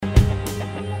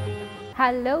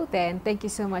Hello there, and thank you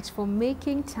so much for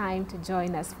making time to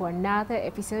join us for another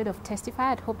episode of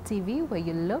Testify at Hope TV, where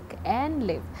you look and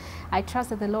live. I trust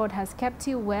that the Lord has kept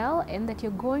you well and that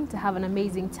you're going to have an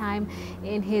amazing time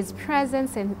in His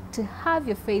presence and to have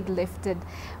your faith lifted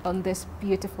on this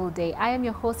beautiful day. I am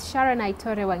your host, SHARON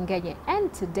WANGENYE,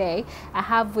 and today I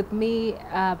have with me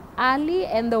Ali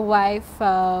and the wife,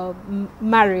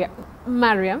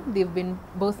 Mariam. They've been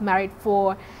both married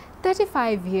for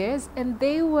 35 years, and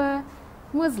they were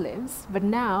Muslims, but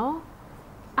now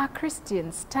are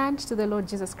Christians, turned to the Lord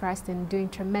Jesus Christ and doing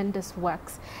tremendous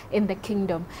works in the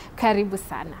kingdom. Karibu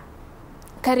sana.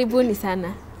 Karibuni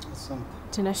sana. Asante.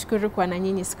 Tunashukuru kwa na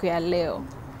nyinyi siku ya leo.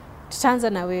 Tutaanza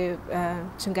na wewe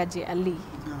mchungaji Ali.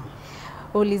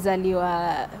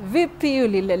 Ulizaliwa vipi,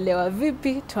 ulilelewa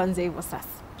vipi? Tuanze hivyo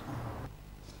sasa.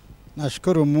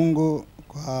 Nashukuru Mungu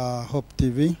kwa Hope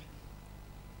TV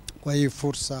kwa hii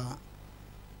fursa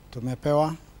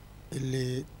tumepewa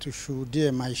ili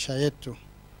tushuhudie maisha yetu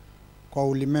kwa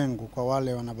ulimwengu, kwa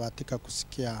wale wanabahatika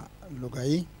kusikia lugha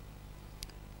hii.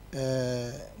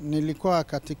 Nilikuwa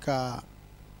katika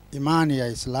imani ya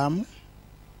Islamu,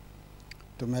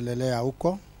 tumelelea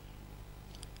huko,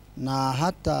 na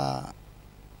hata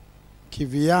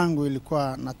kivyangu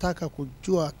ilikuwa nataka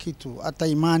kujua kitu, hata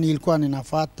imani ilikuwa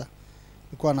ninafuata,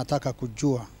 ilikuwa nataka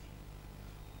kujua.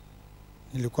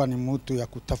 Nilikuwa ni mtu ya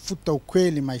kutafuta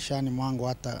ukweli maishani mwangu,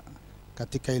 hata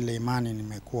katika ile imani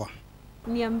nimekuwa.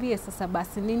 Niambie sasa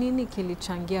basi, ni nini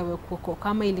kilichangia wewe kuokoka?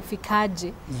 Kama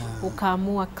ilifikaje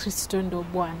ukaamua Kristo ndo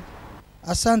Bwana?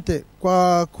 Asante.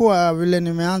 Kwa kuwa vile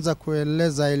nimeanza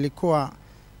kueleza, ilikuwa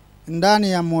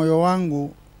ndani ya moyo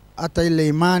wangu, hata ile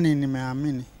imani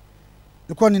nimeamini.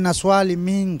 Ilikuwa nina swali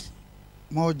mingi.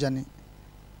 Moja ni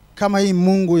kama hii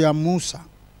Mungu ya Musa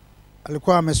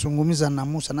alikuwa amezungumza na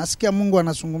Musa. Nasikia Mungu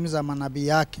anazungumza manabii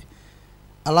yake.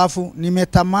 Alafu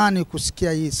nimetamani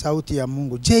kusikia hii sauti ya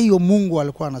Mungu. Je, hiyo Mungu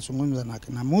alikuwa anazungumza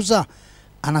na Musa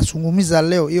anazungumza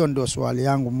leo? Hiyo ndio swali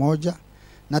yangu moja.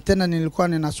 Na tena nilikuwa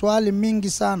nina swali mingi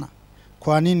sana.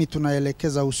 Kwa nini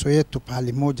tunaelekeza uso yetu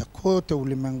pahali moja kote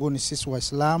ulimwenguni sisi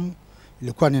Waislamu?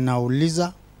 Ilikuwa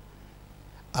ninauliza.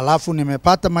 Alafu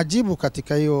nimepata majibu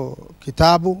katika hiyo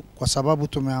kitabu, kwa sababu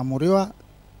tumeamuriwa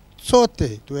sote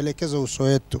tuelekeze uso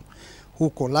yetu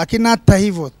huko. Lakini hata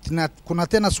hivyo kuna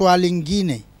tena swali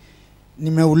lingine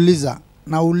nimeuliza.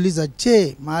 Nauliza,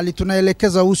 je, mahali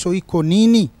tunaelekeza uso iko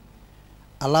nini?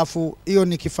 Alafu hiyo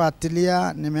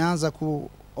nikifuatilia nimeanza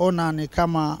kuona ni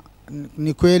kama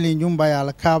ni kweli nyumba ya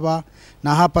Al-Kaaba,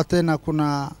 na hapa tena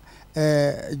kuna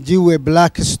jiwe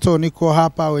Blackstone iko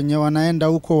hapa, wenye wanaenda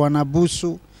huko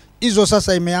wanabusu. Hizo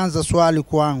sasa imeanza swali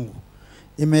kwangu,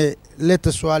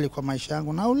 imeleta swali kwa maisha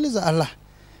yangu. Nauliza, Allah,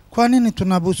 kwa nini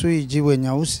tunabusu hii jiwe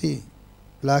nyeusi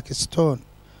Blackstone?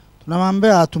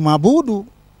 Tunamwambia hatumabudu,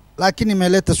 lakini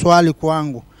imeleta swali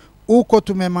kwangu. Huko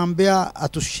tumemwambia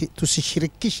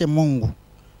tusishirikishe Mungu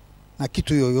na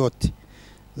kitu yoyote.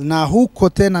 Na huko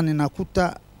tena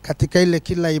ninakuta katika ile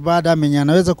kila ibada mwenye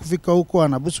anaweza kufika huko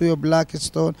anabusu hiyo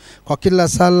Blackstone. Kwa kila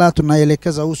sala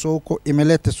tunaelekeza uso huko,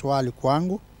 imeleta swali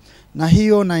kwangu. Na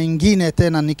hiyo na ingine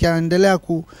tena nikaendelea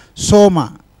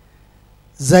kusoma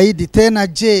zaidi tena,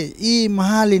 je, hii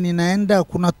mahali ninaenda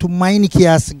kuna tumaini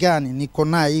kiasi gani? Niko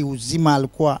na hii uzima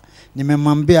alikuwa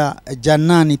nimemwambia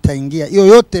janani taingia. Hiyo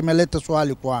yote imeleta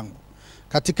swali kwangu.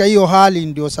 Katika hiyo hali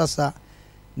ndio sasa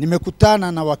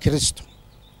nimekutana na Wakristo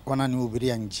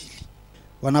wananihubiria Injili.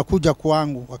 Wanakuja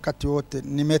kwangu wakati wote,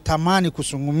 nimetamani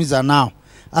kuzungumza nao.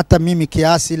 Hata mimi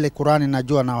kiasi ile Qur'ani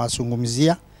najua na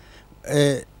wasungumzia.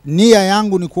 Nia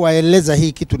yangu ni kuwaeleza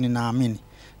hii kitu ninaamini.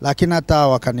 Lakini hata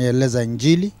wakanieleza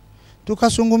Injili.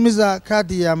 Tukazungumza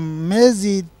kadi ya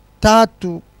miezi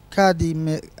 3, kadi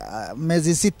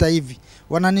miezi 6 hivi.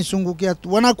 Wananisungukia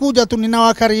tu, wanakuja tu,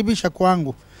 ninawakaribisha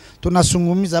kwangu.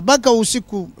 Tunazungumza mpaka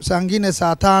usiku, saa ngine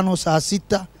saa 5, saa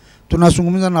 6.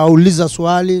 Tunazungumza na wauliza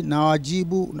swali na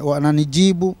wajibu,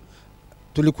 wananijibu.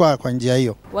 Tulikuwa kwa njia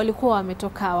hiyo. Walikuwa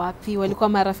wametoka wapi? Walikuwa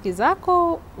marafiki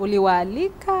zako?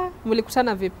 Uliwaalika?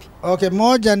 Mlikutana vipi? Okay,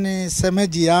 moja ni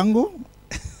semeji yangu,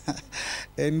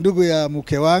 ndugu ya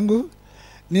mke wangu.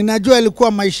 Ninajua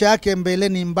ilikuwa maisha yake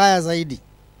mbeleni mbaya zaidi.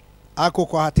 Ako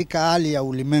kwa hatika hali ya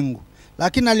ulimwengu.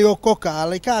 Lakini aliokoka,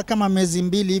 alikaa kama miezi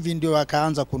 2 hivi ndio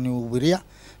akaanza kunihubiria.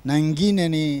 Na ingine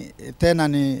ni tena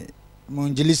ni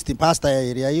mwinjilisti, pastor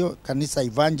ya area hiyo, kanisa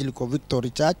Evangelical Victory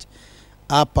Church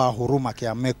hapa Huruma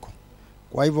Kiameko.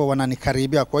 Kwa hivyo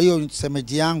wananikaribia. Kwa hiyo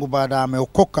semeji yangu baada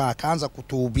ameokoka akaanza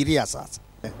kutuhubiria sasa.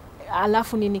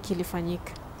 Alafu nini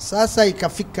kilifanyika? Sasa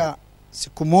ikafika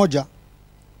siku moja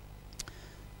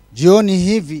jioni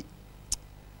hivi,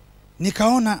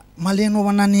 nikaona maneno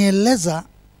wananieleza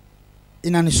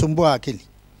inanisumbua akili.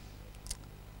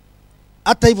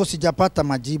 Hata hivyo sijapata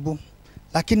majibu,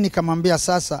 lakini nikamwambia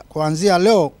sasa kuanzia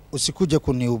leo usikuje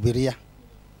kunihubiria.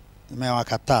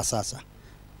 Nimewakataa sasa.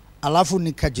 Alafu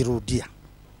nikajirudia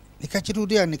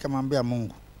nikamwambia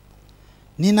Mungu,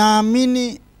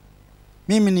 ninaamini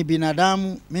mimi ni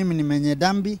binadamu, mimi ni mwenye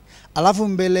dhambi, alafu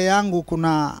mbele yangu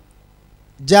kuna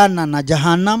jana na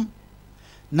jahannam,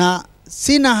 na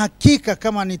sina hakika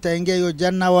kama nitaingia hiyo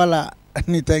jana wala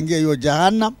nitaingia hiyo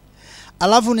jahannam.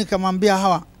 Alafu nikamwambia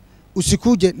Hawa,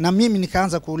 usikuje, na mimi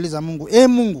nikaanza kuuliza Mungu,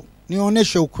 Mungu,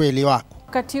 nionyeshe ukweli wako.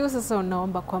 Wakati huo sasa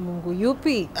unaomba kwa Mungu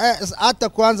yupi? Hata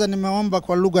kwanza nimeomba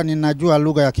kwa lugha, ninajua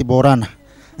lugha ya Kiborana.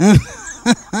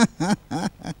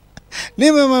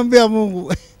 Nimemwambia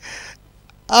Mungu,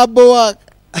 abo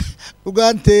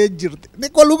ugante jirte. Ni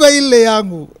kwa lugha ile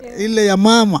yangu, ile ya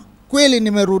mama. Kweli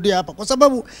nimerudia hapa kwa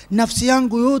sababu nafsi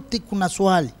yangu yote kuna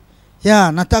swali.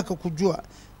 Nataka kujua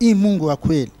hii Mungu wa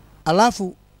kweli.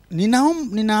 Alafu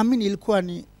ninaamini ilikuwa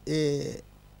ni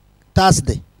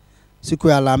Thursday, siku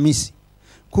ya Alhamisi.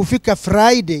 Kufika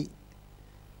Friday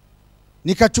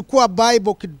nikachukua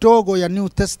Bible kidogo ya New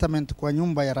Testament kwa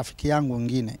nyumba ya rafiki yangu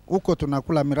mwingine. Huko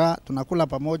tunakula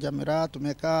pamoja miraa,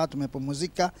 tumekaa,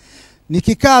 tumepumzika.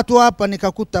 Nikikaa tu hapa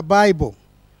nikakuta Bible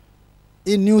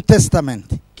in New Testament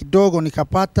kidogo,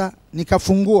 nikapata,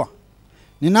 nikafungua.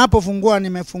 Ninapofungua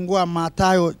nimefungua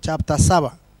Mathayo chapter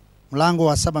 7, mlango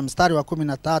wa 7 mstari wa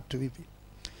 13 hivi.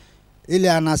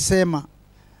 Ile anasema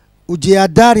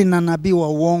ujiadari na nabii wa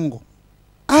uongo.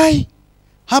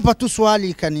 Hapa tu swali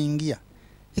ikaniingia.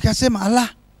 Nikasema ala,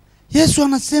 Yesu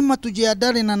anasema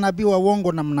tujiadari na nabii wa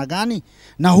uongo namna gani?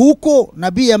 Na huko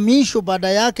nabii ya misho baada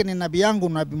yake ni nabii yangu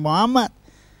Nabii Muhammad.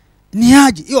 Ni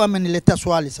aje? Hiyo amenileta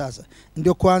swali sasa.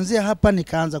 Ndio kuanzia hapa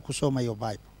nikaanza kusoma hiyo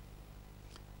Bible.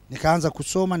 Nikaanza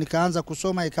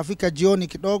kusoma ikafika jioni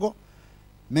kidogo,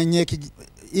 mwenye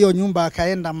hiyo nyumba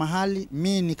akaenda mahali,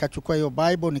 mimi nikachukua hiyo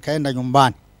Bible nikaenda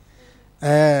nyumbani.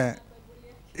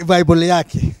 Bible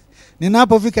yake.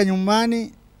 Ninapofika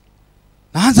nyumbani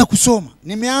naanza kusoma.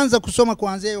 Nimeanza kusoma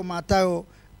kuanzia hiyo Mathayo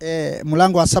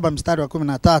mlango wa 7 mstari wa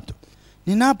 13.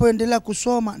 Ninapoendelea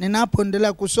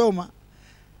kusoma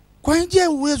kwa njia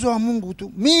uwezo wa Mungu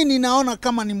tu, mimi ninaona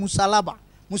kama ni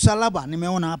msalaba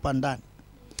nimeona hapa ndani.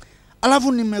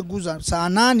 Alafu nimeguza saa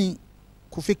 8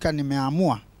 kufika,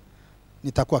 nimeamua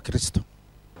nitakuwa Kristo.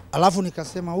 Alafu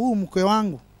nikasema mke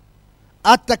wangu,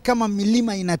 hata kama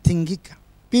milima inatingika,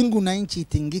 mbingu na nchi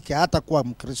itingike, hata kuwa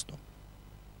Mkristo.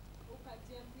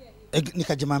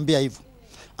 Nikajimwambia hivyo.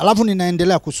 Alafu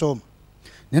ninaendelea kusoma.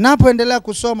 Ninapoendelea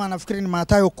kusoma, nafikiri ni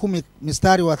Mathayo 10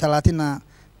 mstari wa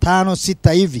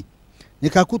 35-6 hivi.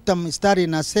 Nikakuta mstari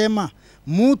inasema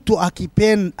mtu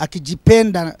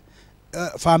akijipenda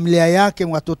familia yake,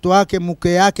 watoto wake,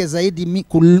 mke yake zaidi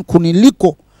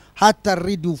kuniliko, hata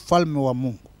ridi ufalme wa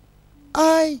Mungu.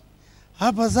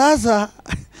 Hapa sasa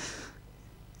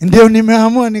ndio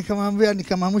nimeamua.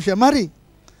 Nikamwamsha Mari,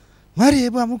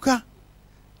 hebu amka.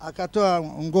 Akatoa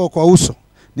nguo kwa uso.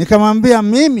 Nikamwambia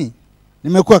mimi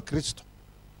nimekuwa Kristo.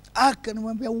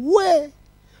 Akanimwambia we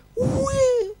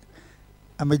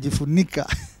amejifunika.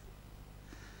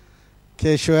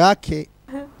 Kesho yake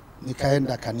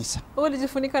nikaenda kanisa.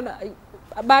 Ulijifunika na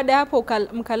baada hapo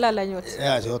mkalala nyote?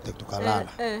 Yote tukalala.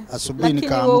 Asubuhi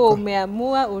nikaamka. Lakini wewe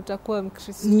umeamua utakuwa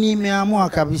Mkristo? Nimeamua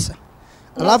kabisa.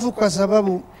 Alafu kwa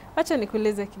sababu acha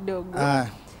nikueleze kidogo.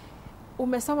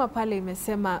 Umesoma pale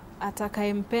imesema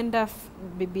atakayempenda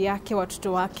bibi yake,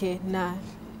 watoto wake na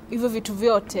hivyo vitu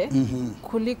vyote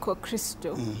kuliko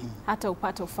Kristo hata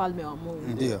upate ufalme wa Mungu.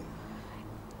 Ndio.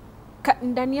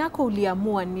 Ndani yako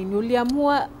uliamua nini?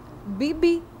 Uliamua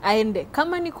bibi aende,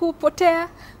 kama ni kupotea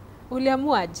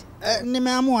uliamuaje?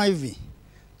 Nimeamua hivi.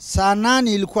 Saa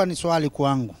 8 ilikuwa ni swali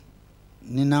kwangu.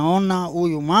 Ninaona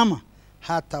huyu mama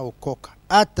hata okoka,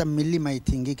 hata milima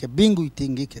itingike, bingu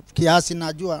itingike. Kiasi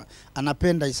najua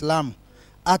anapenda Islamu,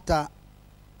 hata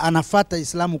anafata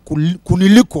Islamu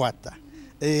kuniliko hata.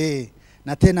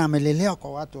 Na tena amelelewa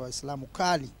kwa watu wa Islamu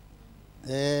kali.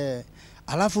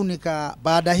 Alafu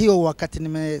baada hiyo wakati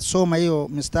nimesoma hiyo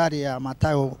mstari ya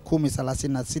Mathayo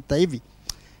 10:36 hivi,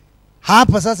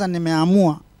 hapa sasa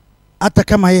nimeamua hata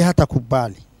kama yeye hata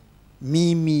kubali,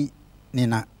 mimi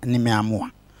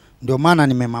nimeamua. Ndio maana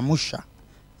nimemamusha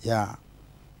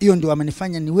hiyo ndio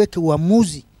amenifanya niweke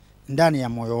uamuzi ndani ya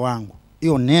moyo wangu.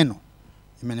 Hiyo neno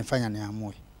imenifanya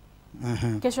niamue.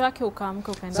 Kesho yake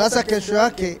ukaamka ukaenda. Sasa kesho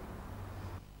yake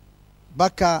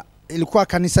baka ilikuwa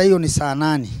kanisa hiyo ni saa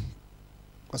 8.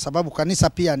 Kwa sababu kanisa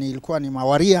pia ilikuwa ni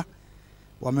mawaria,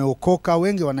 wameokoka,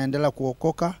 wengi wanaendelea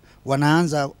kuokoka,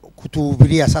 wanaanza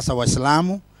kutuhubiria sasa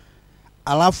Waislamu.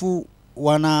 Alafu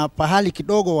wana pahali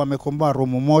kidogo wamekomboa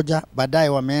rumu moja, baadaye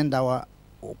wameenda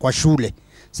kwa shule.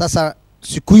 Sasa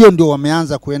siku hiyo ndio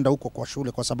wameanza kuenda huko kwa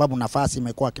shule kwa sababu nafasi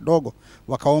imekuwa kidogo,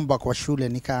 wakaomba kwa shule.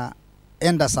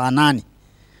 Nikaenda saa 8,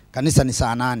 kanisa ni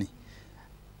saa 8.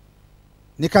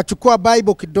 Nikachukua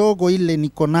Bible kidogo ile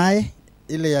niko naye,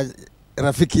 ile ya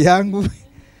rafiki yangu.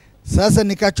 Sasa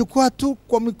nikachukua tu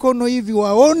kwa mikono hivi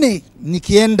waone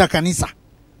nikienda kanisa.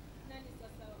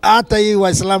 Hata hii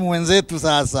Waislamu wenzetu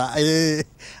sasa,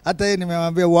 hata yeye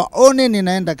nimemwambia waone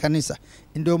ninaenda kanisa.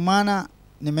 Ndio maana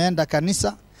nimeenda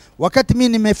kanisa. Wakati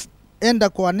mimi nimeenda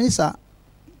kwa kanisa,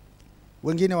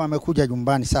 wengine wamekuja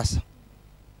nyumbani sasa.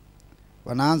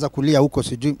 Wanaanza kulia huko,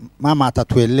 sijui mama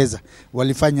atatueleza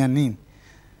walifanya nini.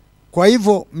 Kwa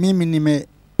hivyo mimi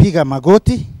nimepiga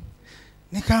magoti,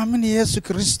 nikaamini Yesu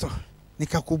Kristo,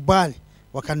 nikakubali,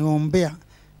 wakaniombea,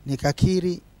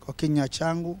 nikakiri kwa kinywa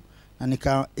changu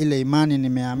na ile imani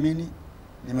nimeamini,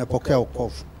 nimepokea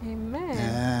wokovu.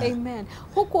 Amen. Amen.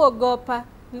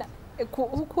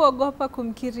 Hukuogopa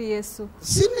kumkiri Yesu?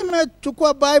 Si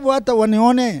nimechukua Bible hata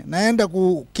wanione naenda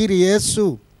kukiri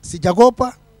Yesu.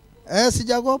 Sijagopa.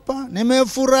 Sijagopa.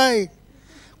 Nimefurahi.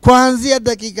 Kuanzia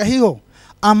dakika hiyo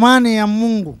amani ya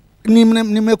Mungu.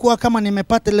 Nimekuwa kama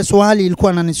nimepata ile swali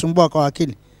ilikuwa inanisumbua kwa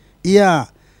akili.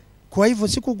 Kwa hivyo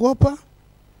sikugopa.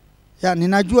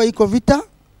 Ninajua iko vita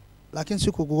lakini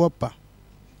sikugopa.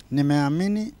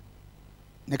 Nimeamini,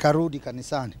 nikarudi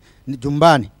kanisani,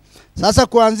 jumbani. Sasa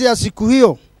kuanzia siku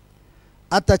hiyo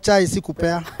hata chai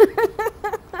sikupea.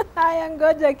 Haya,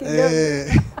 ngoja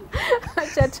kidogo.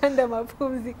 Acha twende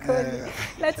mapumzikoni.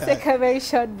 Let's take a very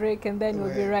short break and then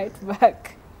we'll be right back.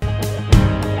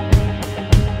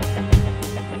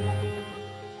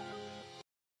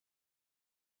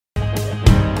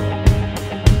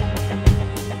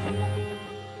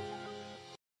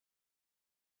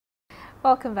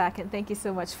 Welcome back and thank you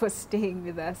so much for staying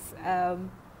with us.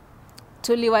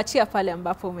 Tuliwachia pale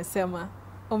ambapo umesema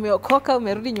umeokoka,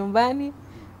 umerudi nyumbani,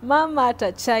 mama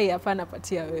hata chai hapana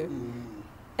patia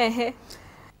wewe.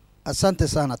 Asante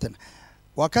sana tena.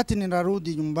 Wakati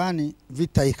ninarudi nyumbani,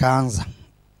 vita ikaanza.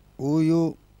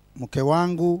 Huyu mke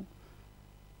wangu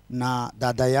na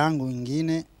dada yangu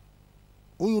wengine,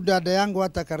 huyu dada yangu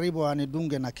hata karibu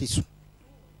anidunge na kisu.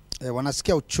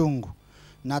 Wanasikia uchungu.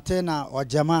 Na tena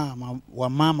wajamaa wa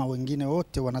mama wengine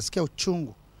wote wanasikia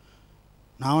uchungu.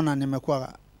 Naona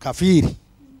nimekuwa kafiri.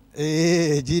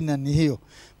 Jina ni hiyo.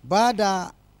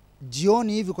 Baada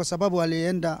jioni hivi, kwa sababu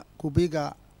alienda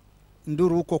kupiga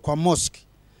nduru huko kwa mosque,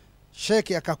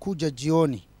 sheki akakuja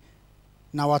jioni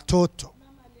na watoto.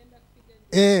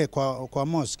 Kwa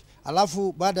mosque.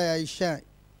 Alafu baada ya isha,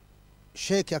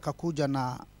 sheki akakuja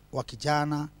na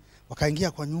wakijana,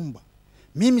 wakaingia kwa nyumba.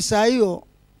 Mimi saa hiyo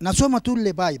nasoma tu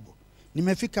ile Bible.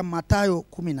 Nimefika Mathayo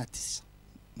 19,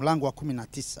 mlango wa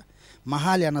 19.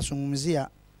 Mahali anazungumzia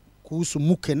kuhusu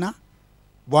mke na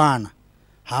bwana.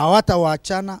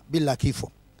 Hawatawaachana bila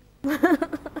kifo.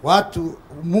 Watu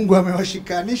Mungu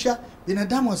amewashikanisha,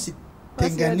 binadamu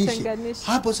wasitenganishe.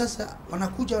 Hapo sasa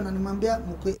wanakuja wananimwambia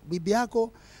bibi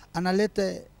yako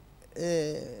analeta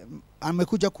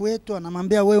amekuja kwetu,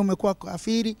 anamwambia wewe umekuwa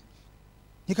kafiri.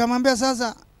 Nikamwambia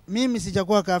sasa mimi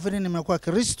sijakuwa kafiri, nimekuwa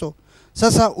Kristo.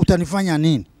 Sasa utanifanya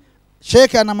nini?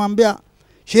 Sheikh anamwambia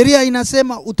sheria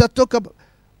inasema utatoka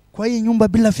kwa hii nyumba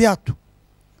bila viatu.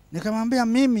 Nikamwambia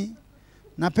mimi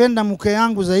napenda mke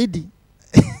yangu zaidi.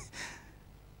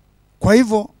 Kwa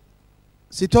hivyo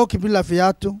sitoki bila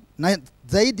viatu. Na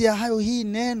zaidi ya hayo, hii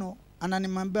neno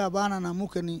ananimwambia bana na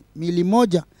mke ni mili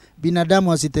moja,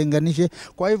 binadamu asitenganishe.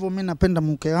 Kwa hivyo mimi napenda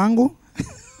mke wangu.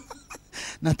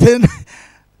 Na tena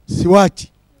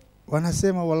siwachi.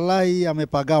 Wanasema wallahi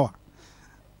amepagawa.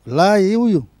 Wallahi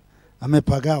huyu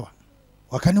amepagawa.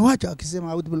 Wakaniwacha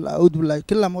wakisema audhu,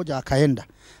 kila moja akaenda.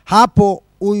 Hapo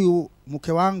huyu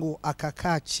mke wangu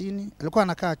akakaa chini, alikuwa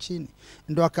anakaa chini,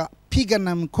 ndio akapiga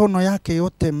na mkono yake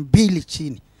yote mbili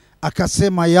chini,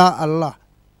 akasema ya Allah,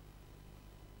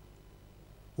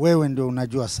 wewe ndio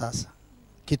unajua sasa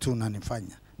kitu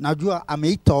unanifanya. Najua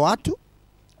ameita watu,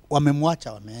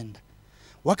 wamemwacha wameenda.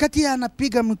 Wakati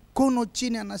anapiga mkono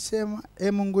chini anasema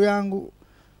Mungu yangu,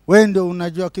 wewe ndio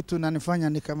unajua kitu unanifanya.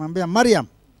 Nikamwambia Maryam,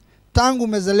 tangu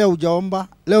umezaliwa hujaomba,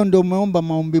 leo ndio umeomba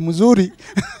maombi mzuri.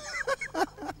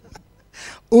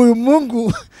 Huyu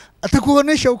Mungu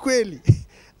atakuonesha ukweli.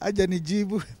 Aja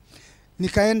nijibu.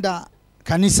 Nikaenda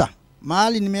kanisa.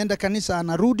 Mahali nimeenda kanisa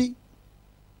anarudi.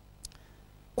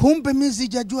 Kumbe mimi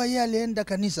sijajua yeye alienda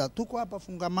kanisa. Tuko hapa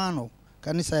fungamano,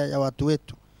 kanisa ya watu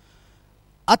wetu.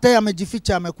 Hata yeye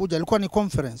amejificha amekuja, ilikuwa ni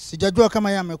conference. Sijajua kama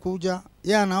yeye amekuja,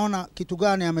 yeye anaona kitu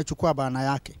gani amechukua bana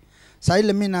yake. Sasa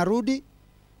ile mimi narudi,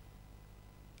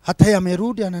 Hata yeye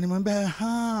amerudi ananimwambia,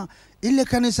 ile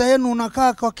kanisa yenu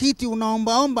unakaa kwa kiti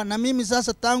unaomba na mimi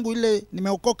sasa tangu ile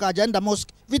nimeokoka hajaenda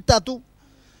mosque vita tu.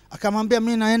 Akamwambia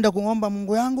mimi naenda kuomba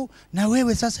Mungu yangu na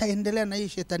wewe sasa endelea na hii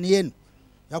shetani yenu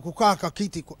ya kukaa kwa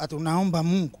kiti tunaomba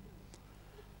Mungu.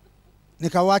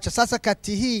 Nikawacha. Sasa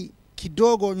kati hii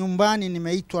kidogo nyumbani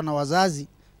nimeitwa na wazazi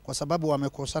kwa sababu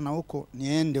wamekosana huko,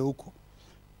 niende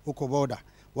huko boda.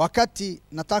 Wakati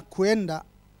nataka kuenda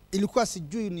ilikuwa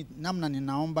sijui ni namna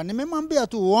ninaomba. Nimemwambia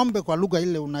tu uombe kwa lugha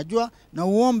ile unajua na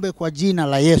uombe kwa jina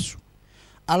la Yesu.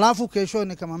 Alafu kesho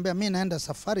nikamwambia mimi naenda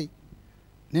safari,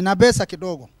 nina pesa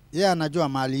kidogo. Yeye anajua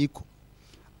mahali iko.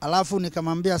 Alafu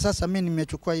nikamwambia sasa mimi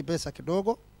nimechukua hii pesa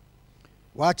kidogo,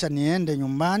 wacha niende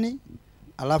nyumbani,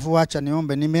 alafu wacha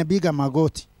niombe. Nimepiga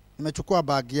magoti, nimechukua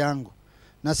bagi yangu,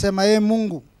 nasema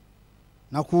Mungu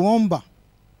nakuomba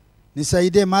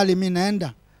nisaidie mahali mimi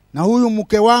naenda, na huyu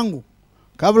mke wangu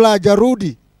kabla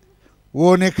hajarudi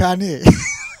uonekane.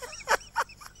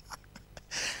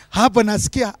 Hapa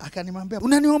nasikia akanimwambia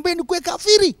unaniombea nikuwe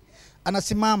kafiri.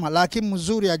 Anasimama lakini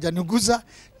mzuri hajaniguza.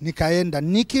 Nikaenda,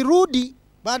 nikirudi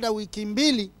baada wiki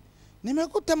 2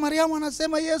 nimekuta Mariamu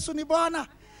anasema Yesu ni Bwana.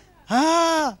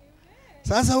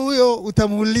 Sasa huyo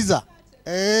utamuuliza.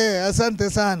 Asante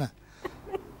sana.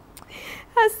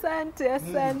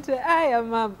 Asante. Aya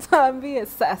mama, tuambie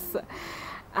sasa.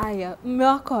 Aya, mume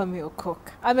wako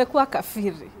ameokoka, amekuwa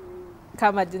kafiri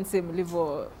kama jinsi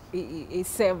mlivyo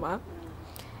isema.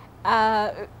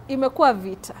 Imekuwa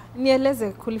vita.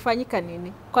 Nieleze kulifanyika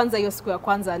nini? Kwanza hiyo siku ya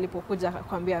kwanza alipokuja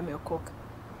akwambia ameokoka.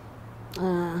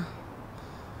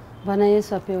 Bwana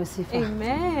Yesu apewe sifa.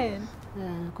 Amen.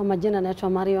 Kwa majina naitwa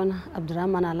Marion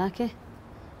Abdurrahman Alake.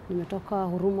 Nimetoka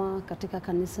Huruma katika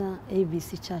kanisa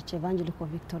ABC Church, Evangelical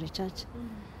Victory Church.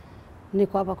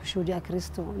 Niko hapa kushuhudia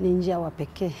Kristo ni njia wa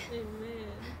pekee. Amen.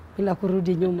 Bila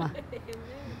kurudi nyuma.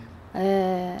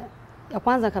 Ya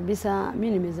kwanza kabisa mimi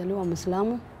nimezaliwa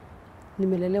Muislamu.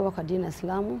 Nimelelewa kwa dini ya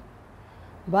Islamu.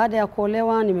 Baada ya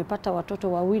kuolewa nimepata watoto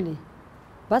 2.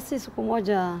 Basi siku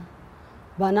moja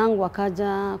banangu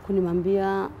akaja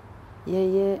kunimwambia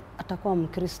yeye atakuwa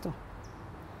Mkristo.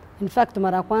 In fact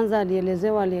mara kwanza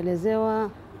alielezewa,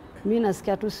 mimi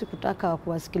nasikia tu sikutaka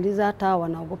kuwasikiliza, hata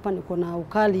wanaogopa niko na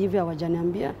ukali hivi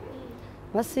hawajaniambia.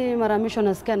 Basi mara mwisho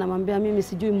nasikia anamwambia mimi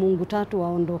sijui Mungu 3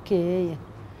 waondokee yeye.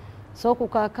 So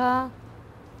kukakaa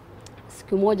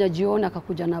siku moja jioni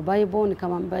akakuja na Bible,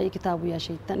 nikamwambia hii kitabu ya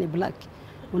Shetani Black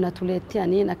unatuletea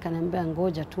nini? Akaniambia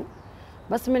ngoja tu.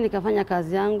 Basi mimi nikafanya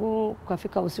kazi yangu,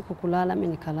 kufika usiku kulala, mimi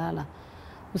nikalala.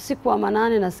 Usiku wa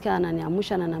 8 nasikia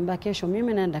ananiamsha na ananiambia kesho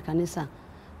mimi naenda kanisa.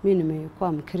 Mimi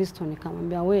nimekuwa Mkristo.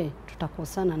 Nikamwambia we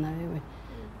tutakosana na wewe.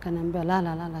 Akaniambia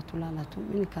lala tulala tu.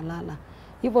 Mimi nikalala.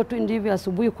 Hivyo tu ndivyo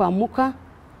asubuhi kuamka.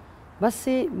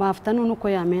 Basi maafternoon huko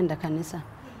yeye ameenda kanisa.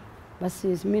 Basi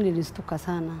mimi nilistuka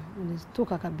sana.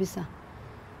 Nilistuka kabisa.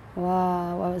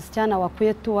 Wasichana wa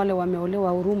kwetu wale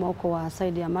wameolewa Huruma huko wa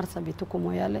side ya Marsabit huko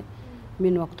Moyale.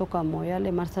 Mimi ni wa kutoka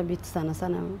Moyale. Marsabit sana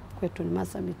kwetu ni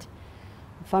Marsabit.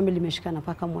 Family imeshikana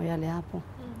paka Moyale hapo.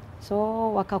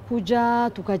 So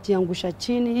wakakuja tukajiangusha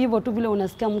chini. Hivyo tu vile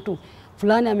unasikia mtu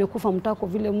fulani amekufa mtako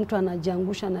vile mtu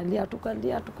anajiangusha analia,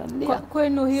 tukalia. Kwa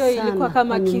kwenu hiyo ilikuwa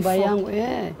kama kifo. Nyumba yangu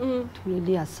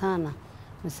tulilia sana.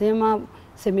 Nasema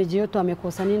semeji yetu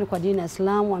amekosa nini kwa dini ya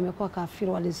Islamu, amekuwa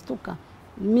kafiri, walistuka.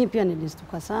 Mimi pia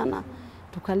nilistuka sana.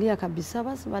 Tukalia kabisa.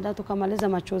 Basi baada tukamaliza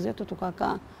machozi yetu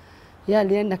tukakaa. Yeye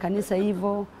alienda kanisa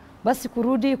hivyo. Basi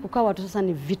kurudi kukawa watu sasa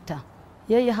ni vita.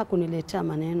 Yeye hakuniletea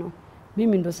maneno.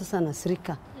 Mimi ndo sasa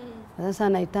nasirika. Sasa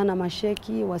naitana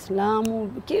masheki, Waislamu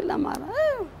kila mara.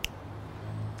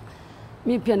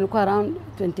 Mimi pia nilikuwa around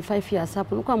 25 years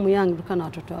hapo. Nilikuwa myangu, nilikuwa na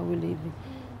watoto 2 hivi.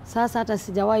 Sasa hata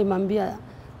sijawahi mwambia,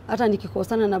 hata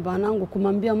nikikosana na banangu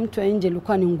kumwambia mtu nje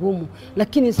ilikuwa ni ngumu.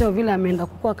 Lakini sio vile ameenda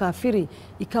kukua kafiri,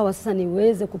 ikawa sasa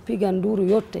niweze kupiga nduru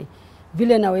yote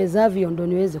vile nawezavyo ndo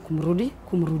niweze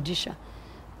kumrudisha.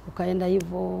 Ukaenda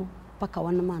hivyo paka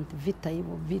 1 month vita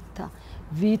hivyo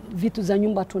vitu za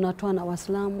nyumba tunatoa na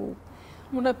Waislamu.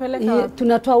 Mnapeleka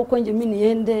tunatoa huko nje, mimi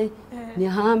niende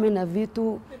nihame na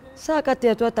vitu. Saa kati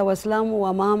ya hata Waislamu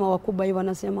wa mama wakubwa hivi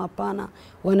wanasema hapana,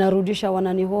 wanarudisha,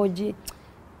 wananihoji.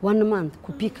 1 month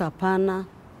kupika hapana.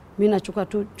 Mimi nachukua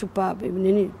tu chupa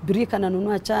birika na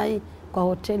nunua chai kwa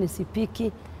hoteli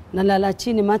sipiki na lala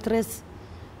chini mattress.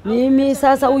 Mimi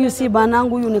sasa huyu si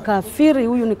banangu, huyu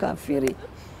ni kafiri.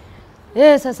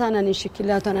 Sasa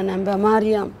ananishikilia hata ananiambia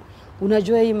Mariam,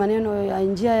 unajua hii maneno ya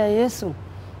njia ya Yesu.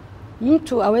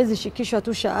 Mtu hawezi shikishwa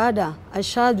tu shahada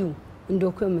ashhadu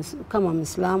ndio kama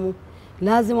Muislamu.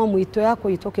 Lazima mwito yako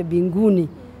itoke mbinguni.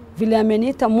 Vile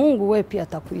ameniita Mungu wewe pia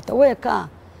atakuita. Wewe kaa.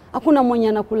 Hakuna mwenye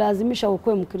anakulazimisha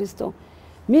ukue Mkristo.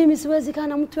 Mimi siwezi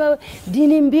kana mtu wa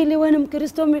dini mbili, wewe ni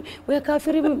Mkristo, wewe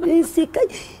kafiri, sika.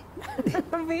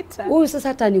 Vita. Huyu sasa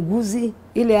hata niguzi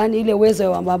ile, yani ile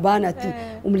uwezo wa babana ati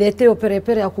umleteo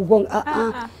perepere ya kugonga.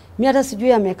 Mimi hata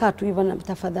sijui amekaa tu hivyo, na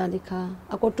tafadhali kaa.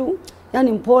 Ako tu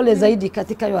yani mpole zaidi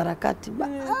katika hiyo harakati.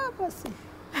 Basi.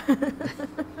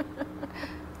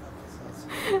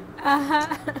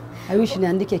 I wish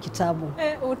niandike kitabu.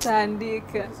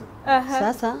 Utaandika.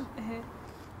 Sasa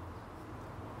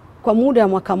kwa muda wa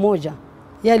mwaka moja,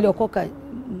 yeye aliokoka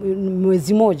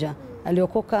mwezi moja,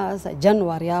 aliokoka sasa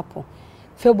Januari hapo.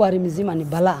 Februari mzima ni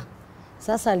balaa.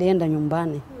 Sasa alienda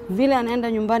nyumbani. Vile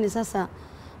anaenda nyumbani sasa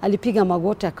alipiga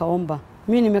magoti akaomba.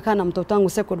 Mimi nimekaa na mtoto wangu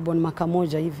second born mwaka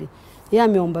moja hivi. Yeye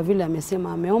ameomba vile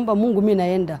amesema, ameomba Mungu, mimi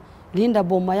naenda. Linda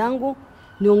boma yangu,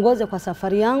 niongoze kwa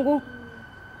safari yangu.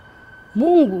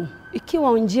 Mungu,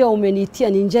 ikiwa njia umeniitia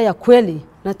ni njia ya kweli,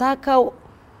 nataka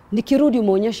nikirudi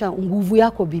umeonyesha nguvu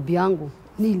yako bibi yangu.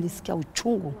 Nilisikia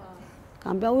uchungu.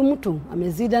 Kaambia huyu mtu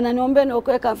amezida na niombe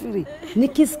niokoe kafiri.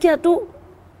 Nikisikia tu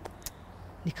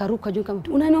nikaruka juu kama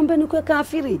unaniomba niokoe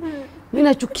kafiri. Mimi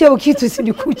nachukia kitu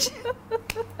isinikuche.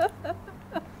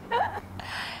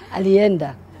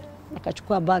 Alienda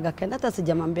akachukua bag akaenda, hata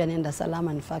sijamwambia nenda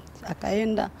salama, in fact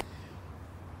akaenda.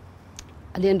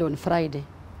 Alienda on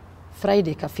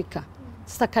Friday kafika.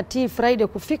 Sasa kati Friday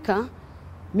kufika,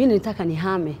 mimi nilitaka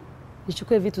nihame.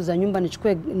 Nichukue vitu za nyumba,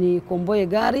 nikomboe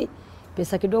gari,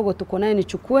 pesa kidogo tuko naye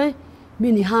nichukue,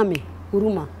 mimi nihame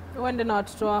Huruma. Uende na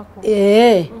watoto wako.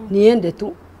 Niende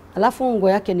tu. Alafu nguo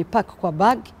yake ni pack kwa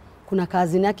bag. Kuna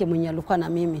kazini yake mwenye alikuwa na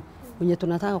mimi, mwenye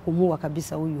tunataka kumuua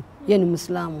kabisa huyu. Yeye ni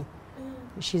Muislamu.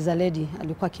 She's a lady,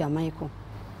 alikuwa Kiamaiko.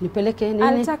 Nipeleke nini?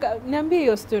 Alitaka niambie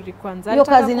hiyo story kwanza. Hiyo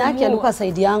kazini yake alikuwa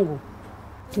saidi yangu.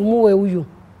 Tumuue huyu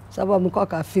sababu amekuwa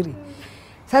kafiri.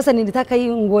 Sasa nilitaka hii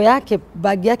nguo yake,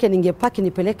 bag yake ningepaki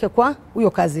nipeleke kwa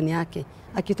huyo kazini yake.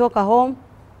 Akitoka home,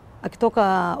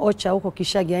 akitoka Ocha huko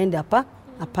Kishagi aende hapa,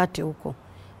 apate huko.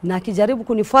 Na akijaribu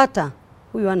kunifuata,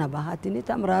 huyu ana bahati,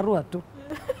 nitamrarua tu.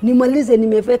 Nimalize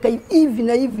nimeweka hivi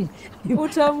na hivi.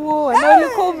 Utamuua. Na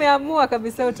ulikuwa umeamua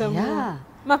kabisa utamuua. Yeah.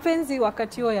 Mapenzi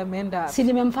wakati huo yameenda. Si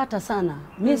nimemfuata sana.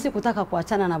 Mimi sikutaka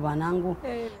kuachana na bwanangu.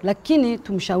 Lakini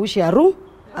tumshawishi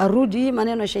arudi, hii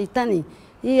maneno ya shetani.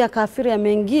 Hii ya kafiri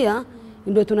yameingia,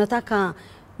 ndio tunataka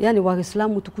yani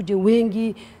Waislamu tukuje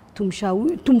wengi,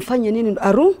 tumfanye nini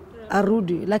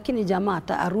arudi. Lakini jamaa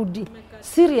hata arudi.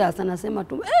 Serious anasema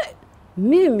tu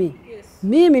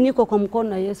mimi niko kwa mkono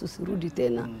na Yesu, sirudi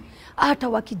tena. Hata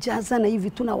wakijazana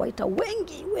hivi tunawaita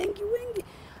wengi.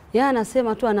 Yeye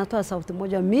anasema tu, anatoa sauti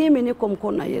moja, mimi niko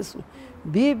mkono na Yesu.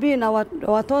 Bibi na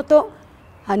watoto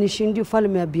hanishindi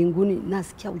ufalme wa mbinguni.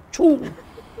 Nasikia uchungu.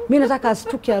 Mimi nataka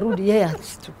astuke arudi, yeye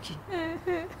astuki.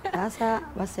 Sasa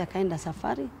basi akaenda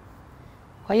safari.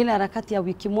 Kwa ile harakati ya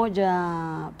wiki moja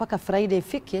mpaka Friday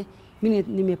ifike, mimi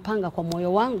nimepanga kwa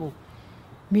moyo wangu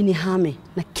mimi nihame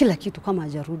na kila kitu kama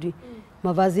hajarudi.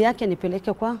 Mavazi yake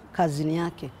nipeleke kwa kazini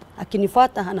yake.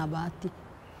 Akinifuata hana bahati.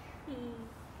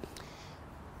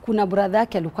 Kuna brother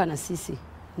yake alikuwa na sisi.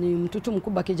 Ni mtoto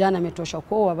mkubwa, kijana ametosha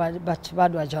kuoa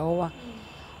bado hajaoa.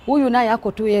 Huyu naye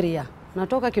yako tu area.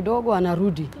 Natoka kidogo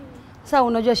anarudi. Sasa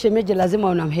unajua shemeji lazima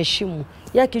unamheshimu.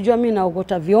 Yeye akijua mimi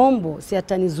naogota vyombo, si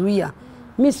atanizuia.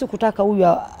 Mimi sikutaka huyu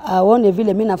aone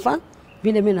vile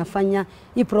mimi nafanya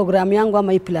hii programu yangu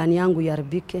ama hii plan yangu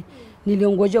iharibike.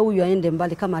 Niliongojea huyu aende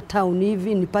mbali kama town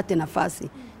hivi nipate nafasi.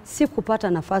 Sikupata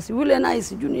nafasi. Yule naye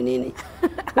sijui nini.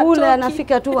 Ule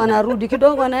anafika tu anarudi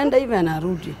kidogo, anaenda hivi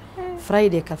anarudi.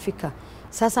 Friday kafika.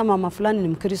 Sasa mama fulani ni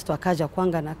Mkristo akaja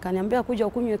kwanga na kaniambia kuja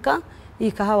ukunywe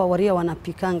hii kahawa waria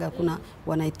wanapikanga, kuna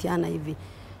wanaitiana hivi.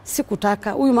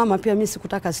 Sikutaka. Huyu mama pia mimi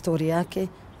sikutaka story yake.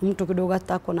 Mtu kidogo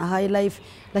hata na high life,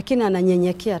 lakini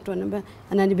ananyenyekea tu,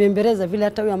 ananibembeleza vile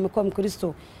hata huyu amekuwa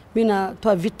Mkristo. Mimi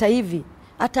natoa vita hivi,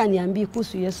 hata aniambii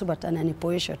kuhusu Yesu but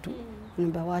ananipoesha tu.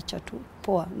 Ananiambia wacha tu,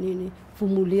 poa nini,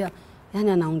 vumulia.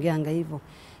 Yani anaongeanga hivyo.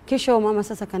 Kisha mama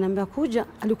sasa kaniambia kuja,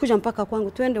 alikuja mpaka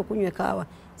kwangu, twende kunywe kahawa.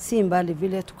 Si mbali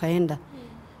vile tukaenda.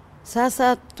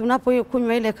 Sasa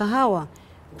tunapokunywa ile kahawa,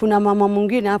 kuna mama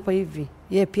mwingine hapa hivi,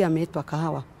 yeye pia ameitwa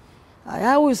kahawa.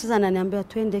 Huyu sasa ananiambia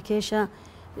twende kesha.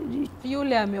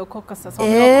 Yule ameokoka sasa,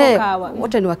 ameokoka kahawa.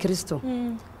 Wote ni Wakristo.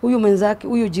 Huyu mwenzake,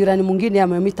 huyu jirani mwingine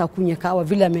amemita kunywe kahawa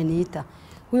vile ameniita.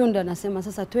 Huyu ndo anasema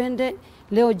sasa twende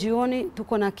leo jioni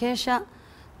tuko na kesha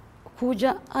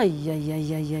kuja.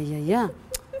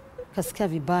 Kasikia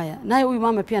vibaya. Naye huyu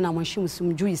mama pia namheshimu,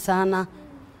 simjui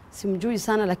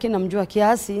sana lakini namjua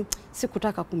kiasi.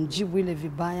 Sikutaka kumjibu ile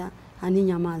vibaya,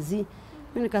 aninyamazi.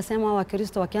 Mimi nikasema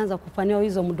Wakristo wakianza kupania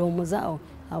hizo mdomo zao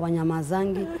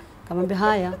hawanyamazangi. Kamwambia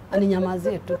haya,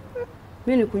 aninyamazie tu.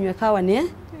 mimi nikunywe kawa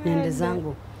niende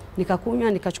zangu.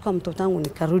 Nikakunywa, nikachukua mtoto wangu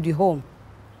nikarudi home.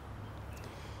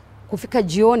 Kufika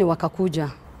jioni wakakuja.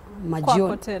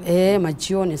 Majioni.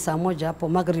 Majioni saa 1 hapo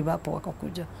magharibi hapo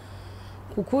wakakuja.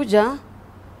 Kukuja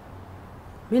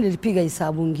mimi nilipiga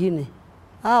hesabu nyingine.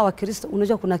 Wa Kristo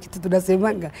unajua kuna kitu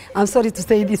tunasemanga. I'm sorry to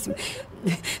say this.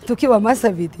 Tukiwa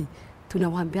Masabiti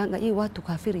tunawaambianga hii watu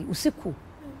kafiri usiku.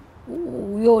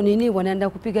 Hiyo nini wanaenda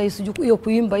kupiga hiyo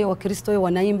kuimba hiyo wa Kristo hiyo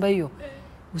wanaimba hiyo.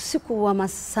 Usiku wa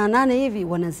saa 8 hivi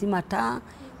wanazima taa,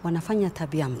 wanafanya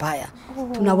tabia mbaya.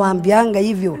 Tunawaambianga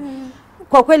hivyo.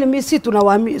 Kwa kweli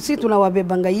mimi si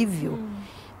tunawabebanga hivyo.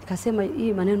 Nikasema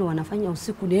hii maneno wanafanya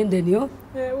usiku niende nio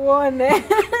uone.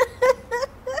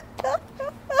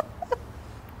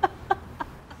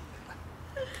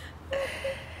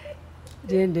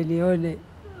 Niende nione.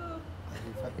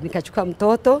 Nikachukua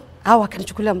mtoto,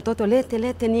 akanichukulia mtoto,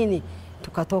 lete nini.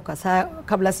 Tukatoka. Saa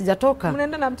kabla sijatoka.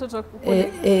 Mnaenda na mtoto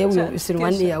huyo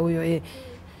Sirwania huyo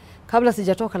Kabla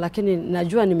sijatoka lakini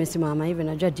najua nimesimama hivi,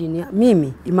 najua dini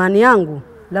mimi imani yangu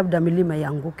labda milima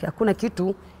yanguke. Hakuna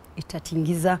kitu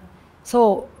itatingiza.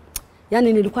 So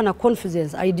yani nilikuwa na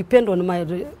confidence. I depend on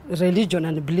my religion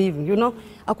and believing, you know.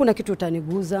 Hakuna kitu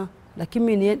utaniguza.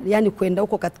 Lakini yani kwenda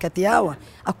huko katikati hawa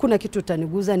hakuna kitu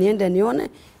utaniguza, niende nione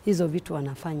hizo vitu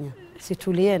wanafanya. Si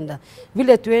tulienda.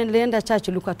 Vile tulienda church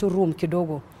ilikuwa tu room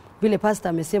kidogo. Vile pastor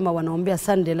amesema wanaombea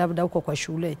Sunday labda huko kwa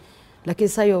shule. Lakini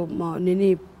sasa hiyo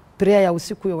prayer ya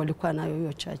usiku hiyo walikuwa nayo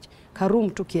hiyo church. Karoom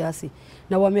tu kiasi.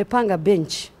 Na wamepanga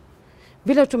bench.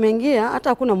 Vile tumeingia hata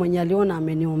hakuna mwenye aliona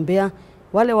ameniombea.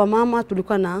 Wale wa mama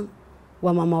tulikuwa na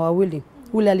wamama wawili.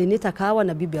 Ule aliniita kahawa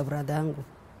na bibi ya brother yangu.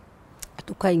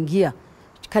 Tukaingia.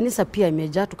 Kanisa pia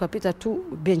imejaa, tukapita tu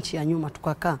bench ya nyuma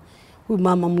tukakaa. Huyu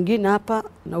mama mwingine hapa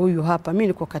na huyu hapa. Mimi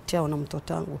niko kati yao na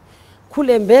mtoto wangu.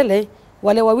 Kule mbele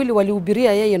wale wawili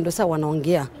walihubiria yeye ndio sasa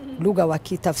wanaongea lugha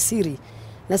wakitafsiri.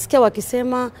 Nasikia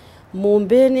wakisema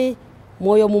muombeni,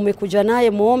 moyo mmekuja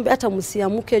naye muombe, hata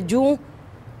msiamuke juu,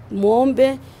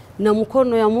 muombe na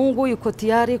mkono ya Mungu yuko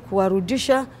tayari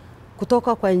kuwarudisha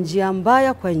kutoka kwa njia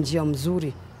mbaya kwa njia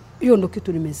mzuri. Hiyo ndio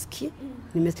kitu nimesikia.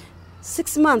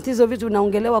 6 months hizo vitu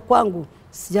naongelewa kwangu.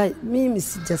 Mimi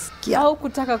sijasikia. Au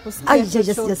kutaka kusikia.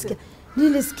 Sijasikia.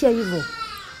 Nilisikia hivyo.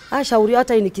 Shauri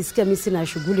hata nikisikia mimi sina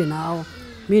shughuli nao.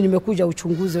 Mimi nimekuja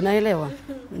uchunguzi, unaelewa?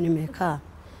 Nimekaa.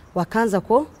 Wakaanza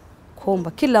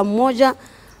kuomba. Kila mmoja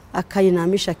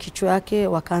akainamisha kichwa yake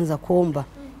wakaanza kuomba.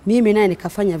 Mimi naye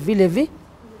nikafanya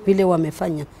vile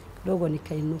wamefanya. Kidogo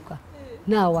nikainuka.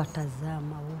 Na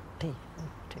watazama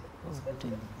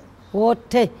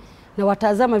wote. Na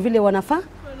watazama vile wanafanya.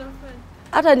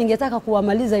 Hata ningetaka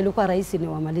kuwamaliza ilikuwa rahisi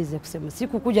niwamalize kusema.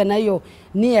 Sikukuja na hiyo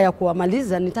nia ya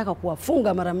kuwamaliza, nitaka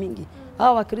kuwafunga mara mingi.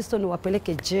 Hawa Wakristo ni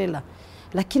wapeleke jela.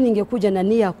 Lakini ningekuja na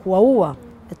nia kuwaua,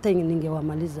 hata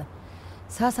ningewamaliza.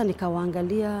 Sasa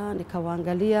nikawaangalia,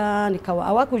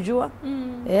 hawakujua.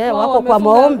 Wako kwa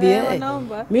maombi.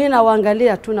 Mimi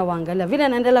nawaangalia tu nawaangalia. Vile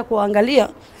naendelea kuangalia,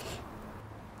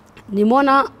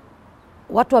 nimeona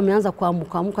watu wameanza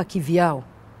kuamka kivyao.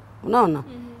 Unaona?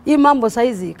 Hii mambo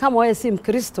saizi kama wewe si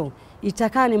Mkristo,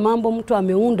 itakaa ni mambo mtu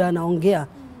ameunda anaongea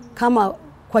kama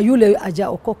kwa yule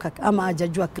hajaokoka ama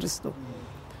hajajua Kristo.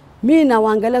 Mimi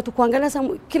nawaangalia tu kuangalia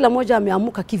kila mmoja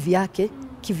ameamuka kivyake.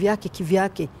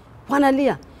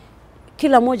 Wanalia.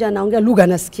 Kila mmoja anaongea lugha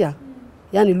nasikia.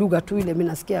 Yaani lugha tu ile mimi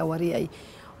nasikia waria hii.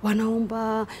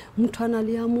 Wanaomba, mtu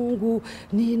analia Mungu,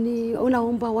 nini,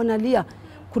 unaomba wanalia.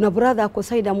 Kuna brother ako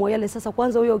Saida Moyale sasa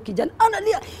kwanza huyo kijana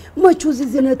analia machozi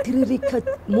zinatiririka.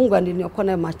 Mungu ananiokoa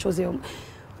na machozi.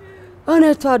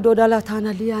 Anatoa dodala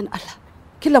analia. Allah.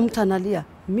 Kila mtu analia.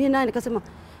 Mimi naye nikasema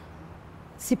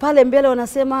si pale mbele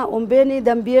wanasema ombeni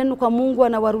dhambi yenu kwa Mungu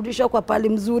anawarudisha kwa pali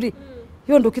mzuri.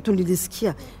 Hiyo ndio kitu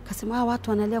nilisikia. Akasema watu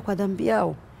wanalia kwa dhambi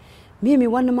yao. Mimi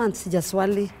 1 month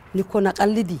sijaswali, niko na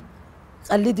qalidi.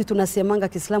 Qalidi tunasemanga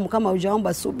Kiislamu kama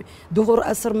hujaomba subi, dhuhur,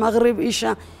 asr, maghrib,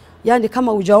 isha. Yani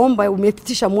kama hujaomba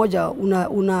umepitisha moja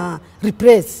una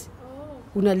repress.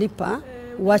 Unalipa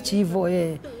uachi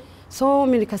hivyo So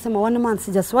mimi nikasema 1 month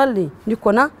sijaswali,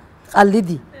 niko na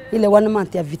qalidi. Ile 1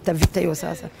 month ya vita hiyo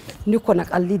sasa. Niko na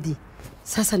qalidi.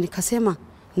 Sasa nikasema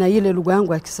na ile lugha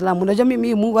yangu ya Kiislamu. Unajua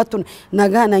mimi Mungu watu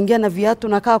naingia na viatu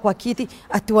nakaa kwa kiti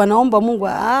ati wanaomba Mungu.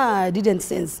 I didn't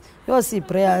sense. Yo si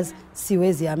prayers,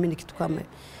 siwezi amini kitu kama hiyo.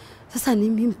 Sasa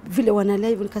mimi vile wanalia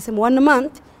hivyo nikasema 1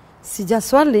 month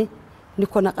sijaswali,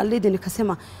 niko na qalidi.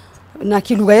 Nikasema na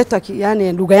kilugha yetu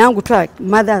yani lugha yangu tu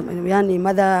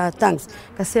mother tongues.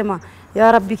 Kasema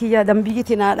ya Rabbi ya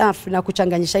dambigiti na alafu na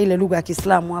kuchanganyisha ile lugha ya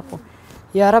Kiislamu hapo.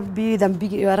 Ya Rabbi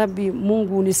dambigi, ya Rabbi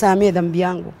Mungu nisamee dhambi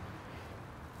yangu.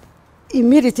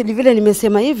 Immediately vile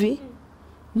nimesema hivi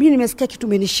Mimi nimesikia kitu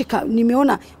imenishika,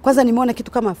 nimeona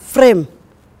kitu kama frame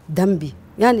dhambi.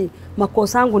 Yani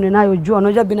makosa yangu ninayojua.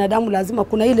 Unajua binadamu lazima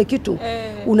kuna ile kitu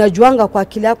unajuanga kwa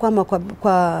akili yako ama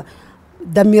kwa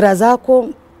dhamira zako,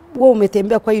 wewe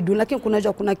umetembea kwa hii dunia, lakini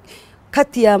kuna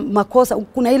kati ya makosa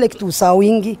kuna ile kitu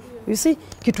usawingi. You see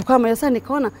kitu kama sasa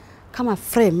nikaona kama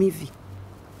frame hivi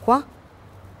kwa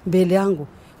mbele yangu.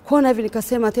 Kuona hivi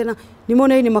nikasema tena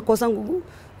nimeona hii ni makosa yangu.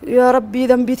 Ya Rabbi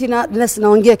dhambi na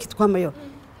naongea kitu kama hiyo.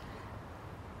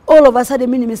 All of a sudden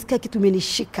mimi nimesikia kitu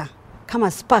imenishika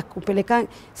kama spark. Upeleka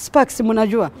spark, si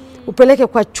mnajua upeleke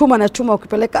kwa chuma na chuma,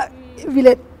 ukipeleka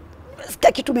vile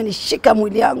sikia kitu imenishika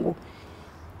mwili yangu.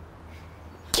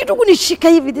 Kitu kunishika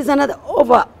hivi, this another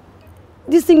over,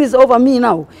 this thing is over me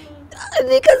now.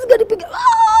 Nipiga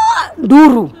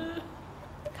nduru,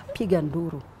 piga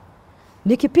nduru.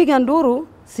 Nikipiga nduru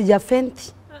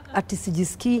sijafenti, ati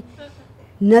sijisikii.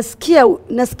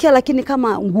 Nasikia lakini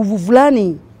kama nguvu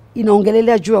fulani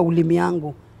inaongelelea juu ya ulimi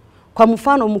yangu. Kwa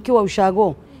mfano mkiwa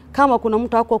ushago, kama kuna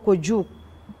mtu ako juu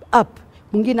up,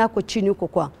 mwingine ako chini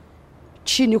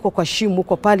huko kwa shimo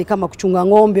huko pale kama kuchunga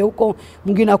ng'ombe huko,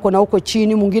 mwingine ako na huko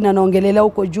chini, mwingine anaongelelea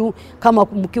huko juu. Kama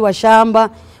mkiwa shamba,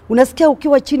 unasikia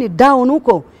ukiwa chini down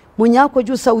huko, mwenye ako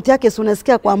juu sauti yake si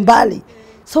unasikia kwa mbali.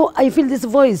 So I feel this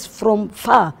voice from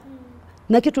far.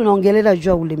 Na kitu naongelelea juu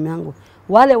ya ulimi yangu.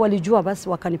 Wale walijua basi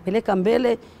wakanipeleka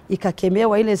mbele,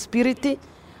 ikakemewa ile spiriti,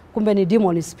 kumbe ni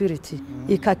demon spirit.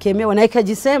 Ikakemewa na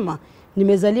ikajisema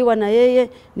nimezaliwa na yeye,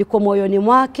 niko moyoni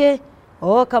mwake.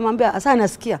 Kamwambia sasa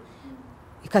nasikia.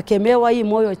 Ikakemewa, hii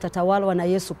moyo itatawalwa na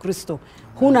Yesu Kristo.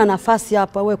 Huna nafasi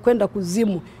hapa, wewe kwenda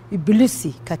kuzimu,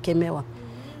 ibilisi. Kakemewa.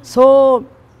 So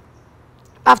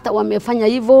after wamefanya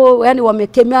hivyo, yani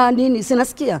wamekemea nini,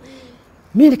 sinasikia.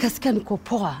 Mimi nikasikia niko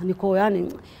poa,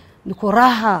 niko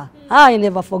raha. I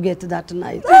never forget that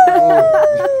night.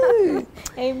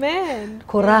 Amen.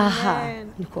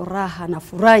 Niko raha na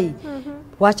furahi.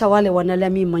 Wacha wale wanalia,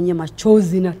 mimi mwenye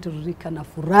machozi na tiririka na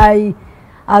furahi.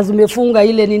 Azumefunga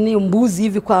ile nini mbuzi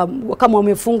hivi kama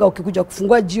umefunga ukikuja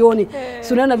kufungua jioni.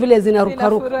 Si unaona vile zinaruka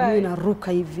mimi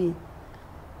naruka hivi.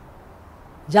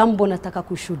 Jambo nataka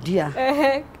kushuhudia.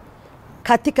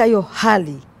 Katika hiyo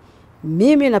hali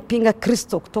mimi napinga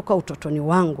Kristo kutoka utotoni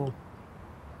wangu.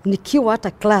 Nikiwa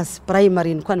hata class primary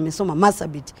nilikuwa nimesoma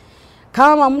Marsabit.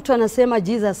 Kama mtu anasema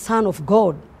Jesus son of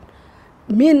God,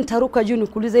 mimi nitaruka juu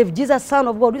nikuuliza, if Jesus son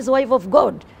of God is wife of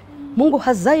God, Mungu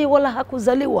hazai wala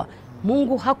hakuzaliwa.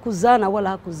 Mungu hakuzana wala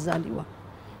hakuzaliwa.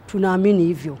 Tunaamini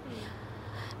hivyo.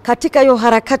 Katika hiyo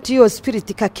harakati hiyo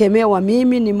spirit kakemewa,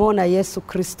 mimi nimeona Yesu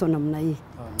Kristo namna hii.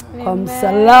 Kwa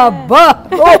msalaba.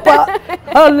 Opa.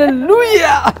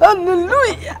 Hallelujah.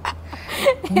 Hallelujah.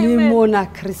 Nimeona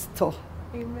Kristo.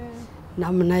 Amen.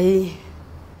 Namna hii.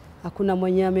 Hakuna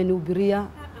mwenye amenihubiria,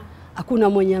 hakuna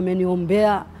mwenye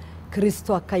ameniombea.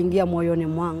 Kristo akaingia moyoni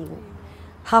mwangu.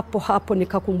 Hapo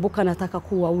nikakumbuka nataka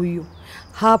kuwa huyu.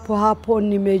 Hapo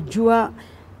nimejua,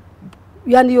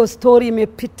 yani hiyo story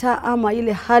imepita ama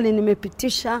ile hali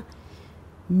nimepitisha.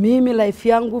 Mimi life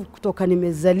yangu kutoka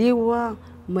nimezaliwa,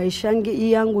 maisha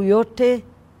yangu yote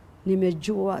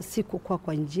nimejua siku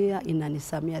kwa njia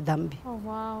inanisamia dhambi. Oh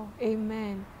wow.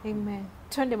 Amen. Amen.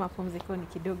 Twende mapumzikoni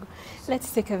kidogo.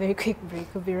 Let's take a very quick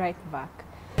break. We'll be right back.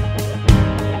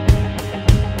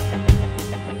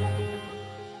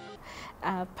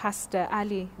 Pastor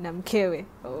Ali na mkewe,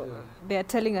 they are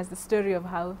telling us the story of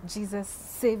how Jesus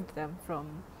saved them from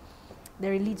the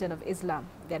religion of Islam.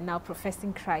 They are now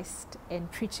professing Christ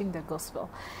and preaching the gospel.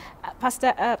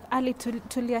 Pastor Ali,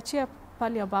 tuliachia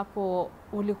pale ambapo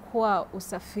ulikuwa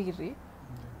usafiri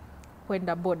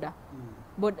kwenda boda.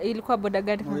 Ilikuwa boda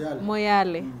gani?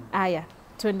 Moyale. Aya,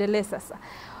 tuendelee sasa.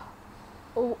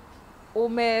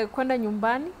 Umekwenda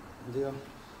nyumbani? Ndio.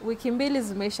 Wiki mbili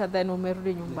zimeisha, then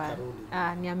umerudi nyumbani.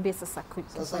 Niambie sasa kuja.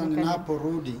 Sasa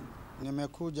ninaporudi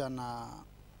nimekuja na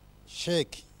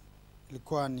sheikh,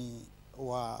 ilikuwa ni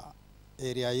wa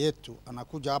area yetu,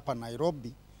 anakuja hapa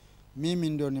Nairobi. Mimi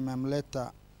ndio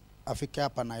nimemleta afike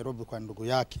hapa Nairobi kwa ndugu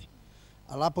yake.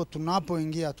 Alapo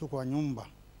tunapoingia tu kwa nyumba,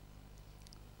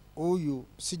 huyu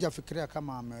sijafikiria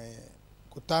kama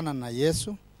amekutana na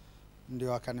Yesu,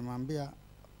 ndio akanimwambia,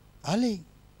 Ali,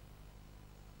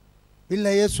 bila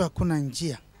Yesu hakuna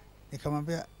njia.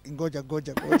 Nikamwambia ngoja.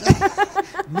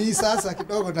 Mimi sasa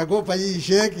kidogo nagopa hii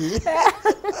sheki.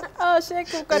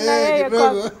 Sheki uko na yeye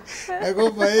kwa.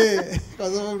 Nagopa yeye kwa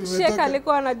sababu nimetoka. Sheki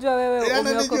alikuwa anajua wewe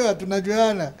umeokoka.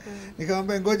 Tunajuana.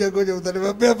 Nikamwambia ngoja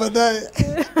utaniambia baadaye.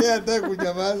 Yeye anataka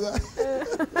kunyamaza.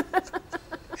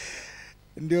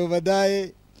 Ndio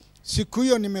baadaye siku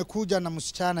hiyo nimekuja na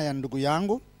msichana ya ndugu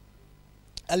yangu.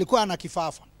 Alikuwa ana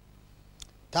kifafa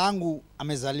tangu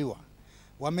amezaliwa.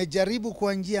 wamejaribu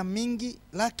kwa njia mingi,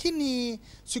 lakini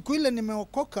siku ile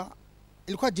nimeokoka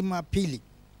ilikuwa Jumapili,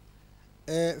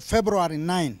 February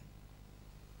 9,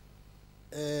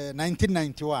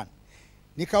 1991.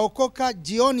 Nikaokoka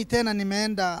jioni, tena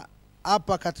nimeenda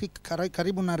hapa katika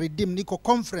karibu na Redeem, niko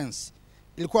conference,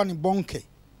 ilikuwa ni Bonke,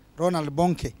 Ronald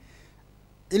Bonke,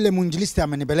 ile mwinjilisti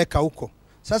amenipeleka huko.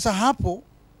 Sasa hapo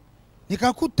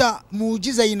nikakuta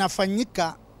muujiza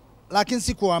inafanyika, lakini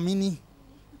sikuamini.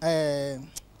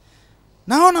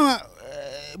 Naona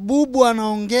bubu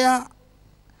anaongea,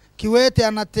 kiwete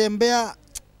anatembea,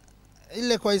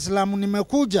 ile kwa Islamu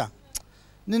nimekuja,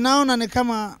 ninaona ni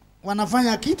kama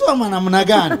wanafanya kitu ama namna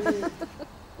gani.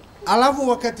 Alafu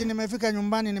wakati nimefika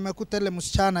nyumbani nimekuta ile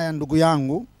msichana ya ndugu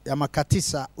yangu ya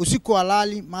makatisa, usiku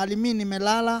halali, mahali mimi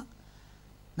nimelala,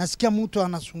 nasikia mtu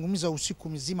anazungumza usiku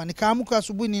mzima. Nikaamuka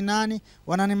asubuhi, ni nani?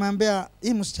 Wananiambia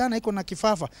hii msichana iko na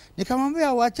kifafa.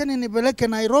 Nikamwambia waacheni nipeleke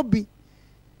Nairobi,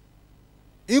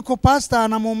 iko pastor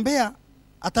anamwombea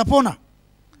atapona.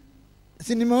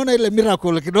 Si nimeona ile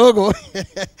miracle kidogo.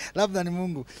 Labda ni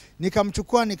Mungu.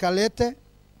 Nikamchukua nikalete.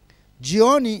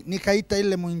 Jioni nikaita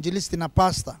ile mwinjilisti na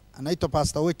pastor, anaitwa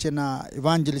Pastor Weche na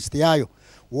evangelist yayo.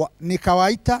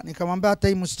 Nikawaita, nikamwambia hata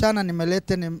hii msichana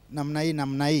nimelete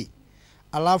namna hii.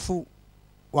 Alafu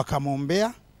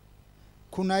wakamwombea.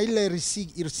 Kuna ile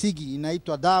irsigi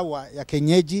inaitwa dawa ya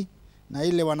kenyeji, na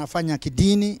ile wanafanya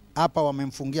kidini, hapa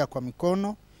wamemfungia kwa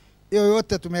mikono. Hiyo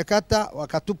yote tumekata,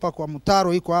 wakatupa kwa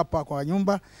mtaro iko hapa kwa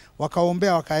nyumba,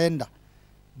 wakaombea wakaenda.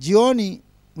 Jioni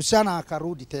msichana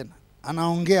akarudi tena,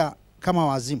 anaongea kama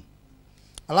wazimu.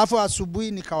 Alafu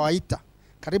asubuhi nikawaita,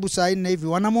 karibu saa 4 hivi,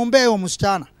 wanamwombea huyo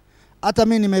msichana. Hata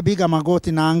mimi nimepiga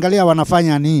magoti na angalia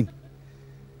wanafanya nini.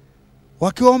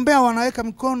 Wakiombea wanaweka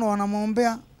mikono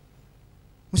wanamwombea,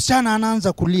 msichana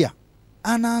anaanza kulia.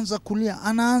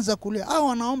 Hao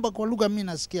wanaomba kwa lugha mimi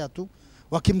nasikia tu,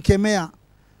 wakimkemea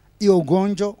hiyo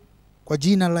ugonjwa kwa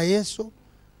jina la Yesu.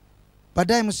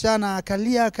 Baadaye msichana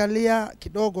akalia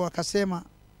kidogo, akasema,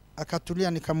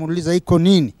 akatulia. Nikamuuliza iko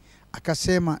nini?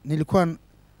 Akasema nilikuwa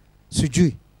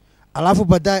sijui. Alafu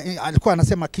baadaye alikuwa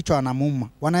anasema kichwa anamuuma.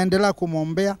 Wanaendelea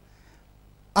kumwombea,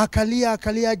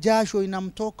 akalia jasho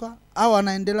inamtoka, au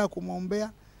anaendelea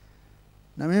kumwombea.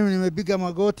 Na mimi nimepiga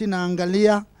magoti na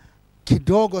angalia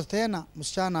kidogo. Tena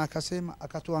msichana akasema,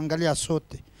 akatuangalia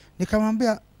sote.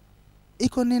 Nikamwambia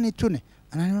iko nini tune?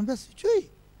 Ananiambia sijui.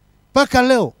 Paka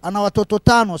leo ana watoto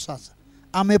 5 sasa.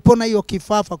 Amepona hiyo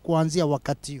kifafa kuanzia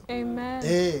wakati hiyo.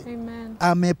 Amen. Amen.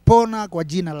 Amepona kwa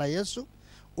jina la Yesu.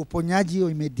 Uponyaji hiyo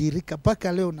imedirika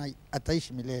paka leo na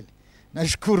ataishi milele.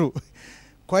 Nashukuru.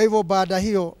 Kwa hivyo baada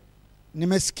hiyo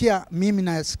nimesikia, mimi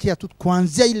nasikia tu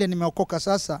kuanzia ile nimeokoka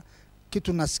sasa,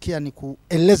 kitu nasikia ni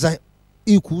kueleza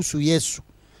hii kuhusu Yesu.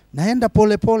 Naenda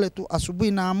pole tu,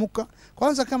 asubuhi naamuka.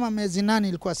 Kwanza kama miezi 8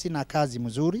 ilikuwa sina kazi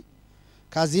mzuri.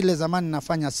 Kazi ile zamani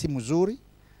nafanya si mzuri,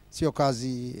 sio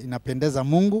kazi inapendeza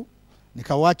Mungu.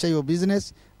 Nikawacha hiyo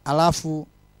business, alafu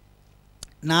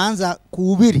naanza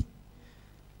kuhubiri.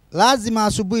 Lazima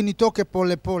asubuhi nitoke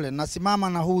pole, nasimama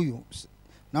na huyu,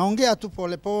 naongea tu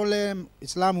pole,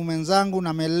 Islamu mwenzangu,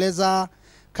 nameleza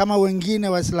kama wengine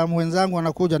Waislamu wenzangu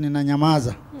wanakuja,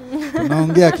 ninanyamaza.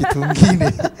 Tunaongea kitu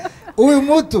kingine. Huyu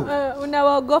mtu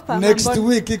unawaogopa next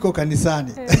week iko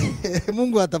kanisani.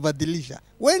 Mungu atabadilisha.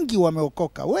 Wengi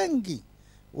wameokoka, wengi.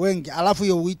 Alafu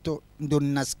hiyo wito ndio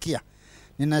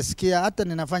ninasikia hata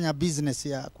ninafanya business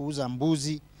ya kuuza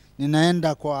mbuzi,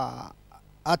 ninaenda kwa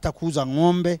hata kuuza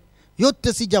ng'ombe,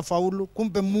 yote sijafaulu.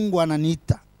 Kumbe Mungu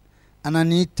ananiita.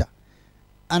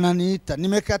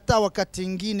 Nimekataa wakati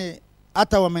mwingine,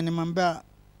 hata wamenimwambia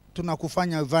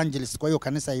tunakufanya evangelist kwa hiyo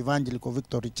kanisa Evangelical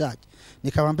Victory Church.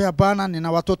 Nikamwambia hapana,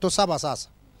 nina watoto 7 sasa.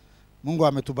 Mungu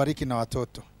ametubariki na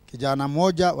watoto. Kijana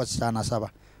mmoja, wasichana 7.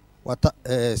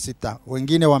 6.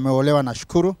 Wengine wameolewa, na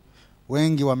shukuru.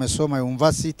 Wengi wamesoma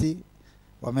university,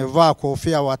 wamevaa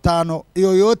kofia 5.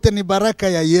 Hiyo yote ni baraka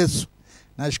ya Yesu.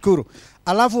 Nashukuru.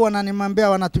 Alafu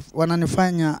wananimwambia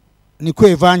wananifanya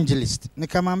nikuwe evangelist.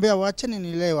 Nikamwambia waacheni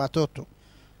nilee watoto.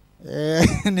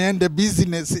 Niende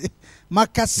business.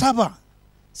 Maka 7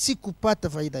 sikupata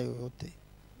faida yoyote.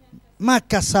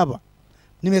 Maka 7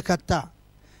 nimekataa.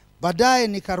 Baadaye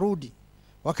nikarudi.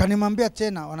 Wakanimwambia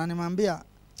tena, wananimwambia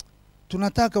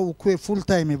tunataka ukue full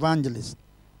time evangelist.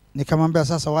 Nikamwambia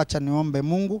sasa wacha niombe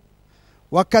Mungu.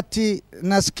 Wakati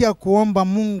nasikia kuomba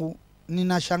Mungu,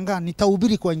 ninashangaa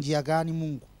nitahubiri kwa njia gani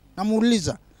Mungu?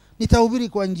 Namuuliza nitahubiri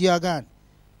kwa njia gani?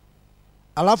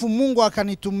 Alafu Mungu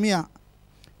akanitumia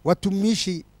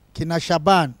watumishi kina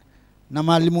Shaban na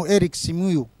Mwalimu Eric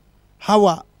Simuyu.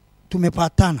 Hawa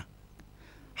tumepatana.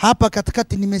 Hapa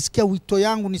katikati nimesikia wito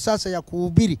yangu ni sasa ya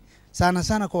kuhubiri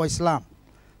sana kwa Waislamu.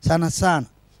 sana sana,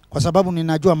 kwa sababu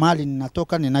ninajua mahali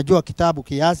ninatoka, ninajua kitabu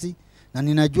kiasi, na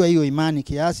ninajua hiyo imani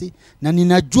kiasi, na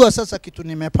ninajua sasa kitu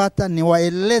nimepata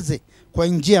niwaeleze kwa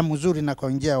njia mzuri na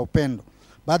kwa njia ya upendo.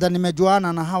 Baada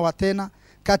nimejuana na hawa tena,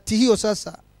 kati hiyo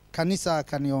sasa kanisa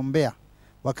akaniombea,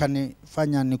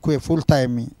 wakanifanya nikuwe full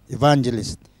time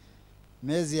evangelist.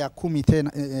 Miezi ya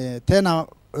 10 tena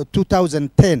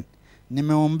 2010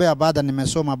 nimeombea, baada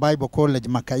nimesoma Bible College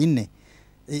mwaka 4.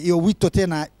 Hiyo wito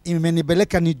tena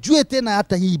imenibeleka nijue tena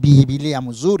hata hii Biblia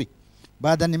mzuri.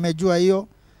 Baada nimejua hiyo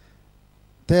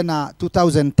tena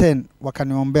 2010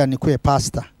 wakaniombea nikuwe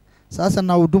pastor. Sasa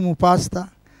na hudumu pastor.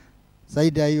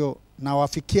 Zaidi ya hiyo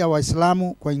nawafikia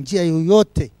Waislamu kwa njia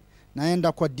yoyote.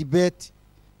 Naenda kwa debate,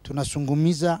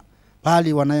 tunazungumza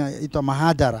pale wanaitwa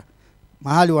mahadara.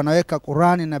 Mahali wanaweka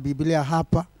Qurani na Biblia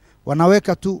hapa,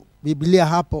 wanaweka tu Biblia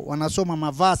hapo, wanasoma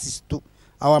mavasi tu,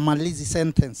 hawamalizi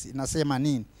sentence inasema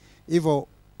nini. Hivyo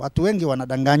watu wengi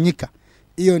wanadanganyika.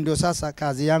 Hiyo ndio sasa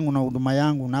kazi yangu na huduma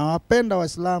yangu. Na wapenda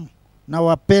Waislamu, na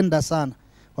wapenda sana,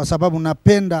 kwa sababu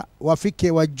napenda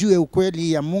wafike wajue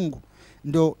ukweli ya Mungu.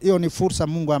 Ndio hiyo ni fursa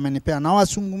Mungu amenipea. Na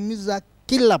wasungumuza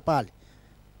kila pale,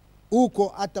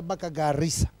 uko hata baka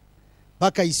Garissa,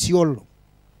 baka Isiolo,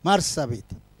 Marsabit,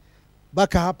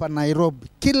 baka hapa Nairobi,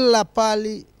 kila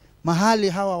pali mahali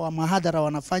hawa wa mahadara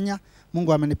wanafanya.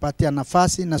 Mungu amenipatia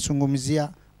nafasi na sungumzia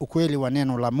ukweli wa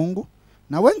neno la Mungu,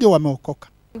 na wengi wameokoka.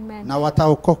 Amen. Na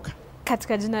wataokoka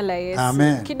katika jina la Yesu.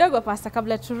 Amen. Kidogo pastor,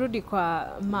 kabla turudi kwa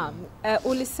mam,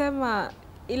 ulisema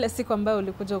ile siku ambayo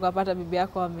ulikuja ukapata bibi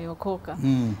yako ameokoka.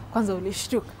 Kwanza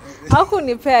ulishtuka.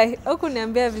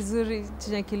 Haukuniambia vizuri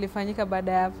chenye kilifanyika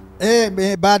baada ya hapo.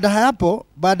 Baada hapo,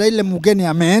 baada ile mgeni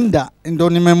ameenda, ndio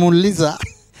nimemuuliza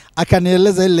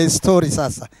akanieleza ile story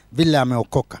sasa vile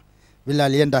ameokoka. Vile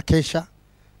alienda kesha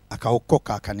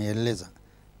akaokoka, akanieleza.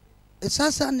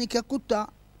 Sasa nikakuta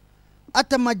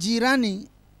hata majirani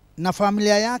na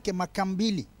familia yake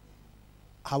makambili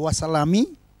hawasalami,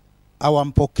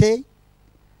 hawampokei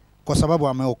kwa sababu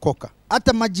ameokoka.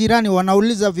 Hata majirani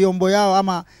wanauliza vyombo yao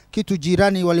ama kitu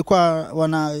jirani walikuwa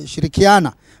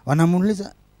wanashirikiana,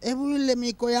 wanamuuliza, hebu ile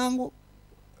miko yangu,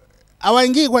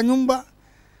 hawaingii kwa nyumba.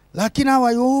 Lakini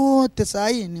hawa yote saa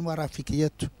hii ni marafiki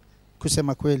yetu.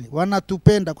 Kusema kweli,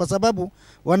 wanatupenda kwa sababu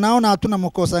wanaona hatuna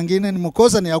mkosa ngine, ni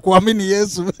mkosa ni ya kuamini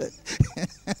Yesu.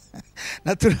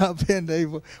 Na tunapenda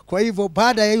hivyo. Kwa hivyo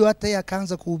baada ya hiyo hata yeye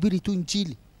akaanza kuhubiri tu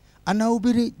injili.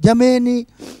 Anahubiri, jameni,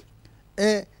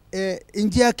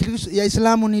 njia ya Kristo ya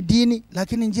Islamu ni dini,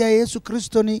 lakini njia ya Yesu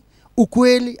Kristo ni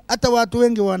ukweli. Hata watu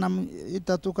wengi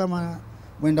wanaita tu kama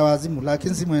mwenda wazimu,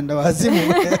 lakini si mwenda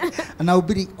wazimu.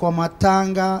 Anahubiri kwa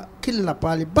matanga kila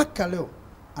pale, mpaka leo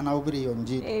anahubiri hiyo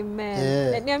injili.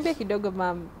 Amen. Niambie kidogo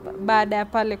mam, baada ya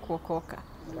pale kuokoka,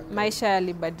 maisha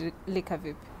yalibadilika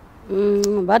vipi?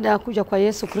 Baada ya kuja kwa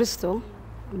Yesu Kristo,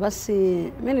 basi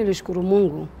mimi nilishukuru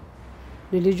Mungu.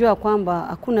 Nilijua kwamba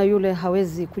hakuna yule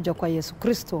hawezi kuja kwa Yesu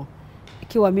Kristo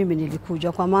ikiwa mimi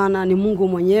nilikuja, kwa maana ni Mungu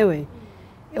mwenyewe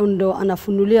ndo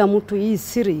anafunulia mtu hii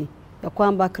siri ya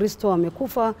kwamba Kristo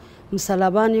amekufa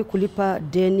msalabani kulipa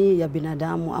deni ya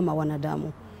binadamu ama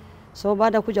wanadamu. So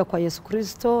baada kuja kwa Yesu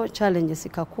Kristo, challenge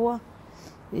sikakuwa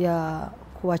ya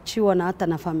kuachiwa na hata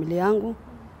na familia yangu,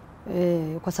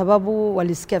 kwa sababu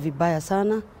walisikia vibaya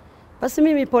sana. Basi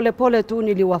mimi pole pole tu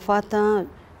niliwafuata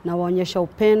na waonyesha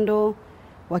upendo.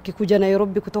 Wakikuja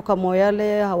Nairobi kutoka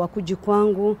Moyale, hawakuji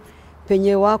kwangu.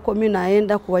 Penye wako mimi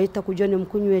naenda kuwaita kujoni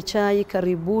mkunywe chai,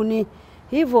 karibuni.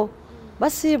 Hivyo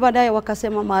basi baadaye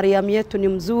wakasema Mariam yetu ni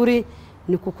mzuri,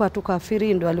 ni kukua tu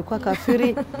kafiri, ndo alikuwa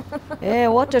kafiri.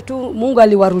 Wote tu Mungu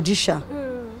aliwarudisha.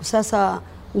 Sasa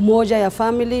umoja ya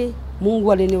family,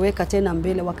 Mungu aliniweka tena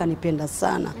mbele, wakanipenda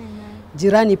sana.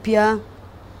 Jirani pia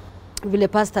vile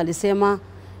pastor alisema,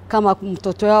 kama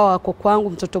mtoto wao ako kwangu,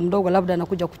 mtoto mdogo labda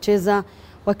anakuja kucheza,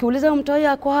 wakiuliza mtoto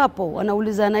yako hapo,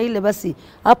 wanauliza na ile basi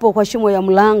hapo kwa shimo ya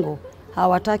mlango,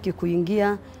 hawataki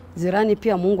kuingia. Jirani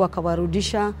pia Mungu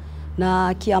akawarudisha.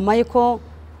 Na Kiamaiko,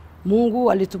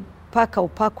 Mungu alitupaka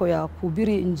upako ya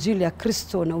kuhubiri injili ya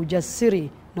Kristo na ujasiri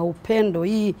na upendo.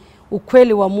 Hii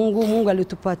ukweli wa Mungu, Mungu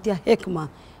alitupatia hekima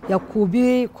ya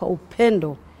kuhubiri kwa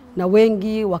upendo, na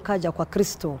wengi wakaja kwa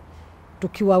Kristo.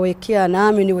 Tukiwawekea,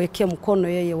 nami niwekea mkono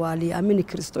yeye, waliamini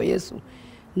Kristo Yesu.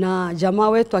 Na jamaa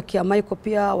wetu wa Kiamaiko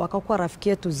pia wakakuwa rafiki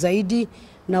yetu zaidi,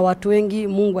 na watu wengi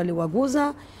Mungu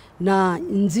aliwaguza, na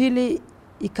injili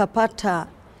ikapata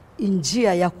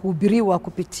njia ya kuhubiriwa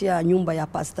kupitia nyumba ya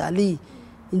Pastor Ali.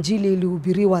 Injili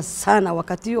ilihubiriwa sana.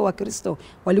 Wakati huo wa Kristo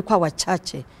walikuwa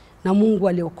wachache, na Mungu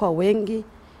aliokoa wengi.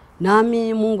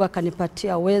 Nami Mungu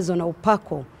akanipatia uwezo na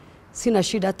upako. Sina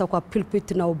shida hata kwa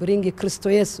pulpit na ubringi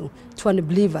Kristo Yesu to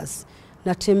unbelievers.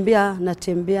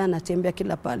 natembea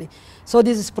kila pale. So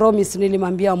this is promise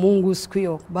nilimwambia Mungu siku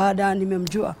hiyo baada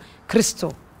nimemjua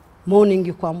Kristo.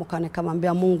 Morning kuamka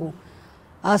nikamwambia Mungu,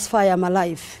 as far as my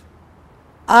life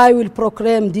I will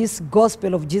proclaim this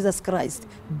gospel of Jesus Christ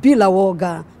bila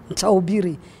woga,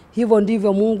 nitahubiri. Hivyo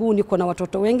ndivyo Mungu. Niko na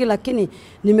watoto wengi lakini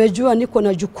nimejua niko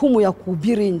na jukumu ya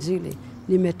kuhubiri injili.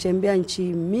 Nimetembea nchi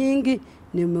mingi,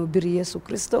 nimehubiri Yesu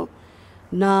Kristo.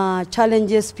 Na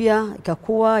challenges pia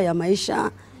ikakuwa ya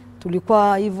maisha.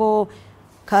 Tulikuwa hivyo,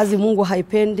 kazi Mungu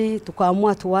haipendi,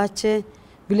 tukaamua tuache.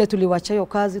 Vile tuliwacha hiyo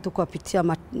kazi tukapitia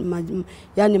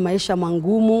yani maisha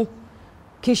mangumu.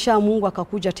 Kisha Mungu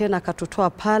akakuja tena akatutoa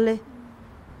pale.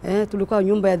 Tulikuwa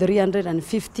nyumba ya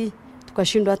 350,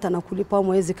 tukashindwa hata na kulipa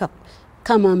mwezi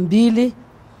kama 2.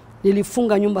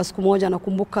 Nilifunga nyumba siku moja,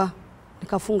 nakumbuka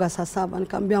nikafunga saa 7,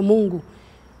 nikamwambia Mungu,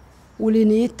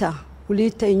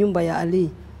 uliita nyumba ya Ali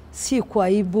si kwa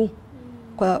aibu,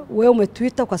 kwa wewe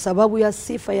umetuita kwa sababu ya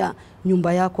sifa ya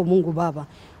nyumba yako Mungu Baba.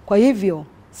 Kwa hivyo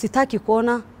sitaki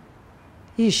kuona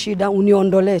hii shida,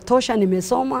 uniondolee. Tosha,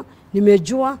 nimesoma,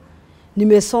 nimejua,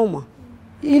 nimesoma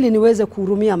ili niweze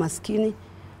kuhurumia maskini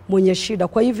mwenye shida.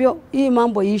 Kwa hivyo hii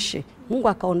mambo iishe. Mungu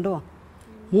akaondoa.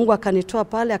 Mungu akanitoa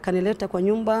pale, akanileta kwa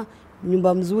nyumba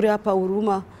mzuri hapa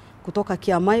Huruma kutoka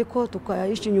Kiamaiko.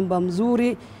 Tukaishi nyumba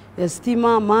mzuri,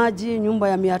 stima, maji, nyumba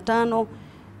ya 500,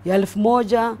 ya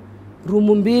 1000,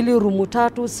 rumu 2, rumu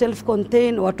 3, self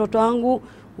contained. Watoto wangu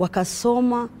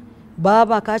wakasoma.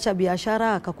 Baba akaacha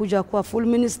biashara akakuja kuwa full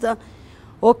minister.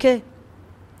 Okay,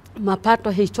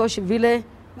 mapato haitoshi vile,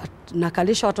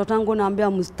 nakalisha watoto wangu,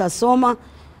 naambia mtasoma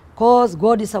cause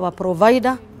God is our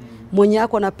provider. Mwenye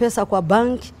yako na pesa kwa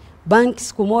bank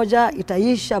siku moja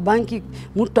itaisha. Banki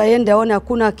mtu aende aone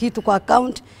hakuna kitu kwa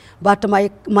account, but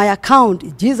my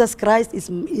account, Jesus Christ is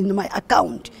in my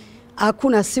account.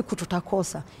 Hakuna siku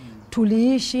tutakosa.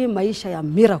 Tuliishi maisha ya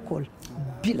miracle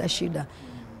bila shida.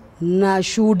 Na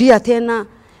shuhudia tena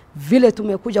vile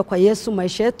tumekuja kwa Yesu,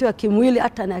 maisha yetu ya kimwili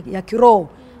hata ya kiroho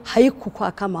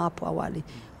haikuwa kama hapo awali.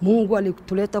 Mungu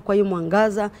alituleta kwa hii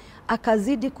mwangaza,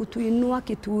 akazidi kutuinua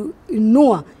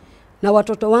na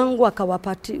watoto wangu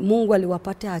Mungu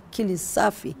aliwapatia akili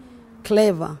safi,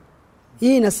 clever.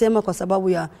 Hii nasema kwa sababu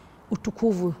ya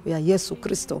utukufu ya Yesu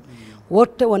Kristo.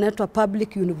 Wote wanaitwa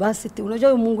public university.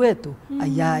 Unajua Mungu wetu?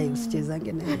 Ayai,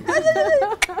 usichezange naye.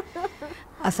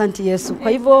 Asante Yesu.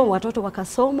 Kwa hivyo watoto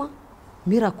wakasoma,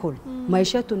 miracle.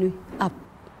 Maisha yetu ni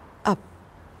up.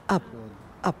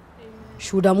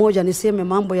 Shuhuda moja niseme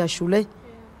mambo ya shule.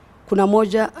 Kuna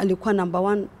moja alikuwa number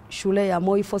 1 shule ya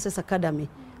Moi Forces Academy.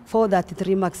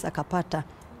 433 marks akapata.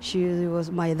 She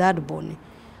was my third born.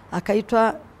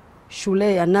 Akaitwa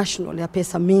shule ya national ya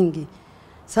pesa mingi.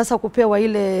 Sasa kupewa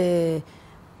ile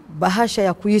bahasha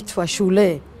ya kuitwa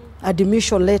shule,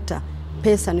 admission letter,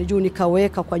 pesa ni juu,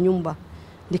 nikaweka kwa nyumba.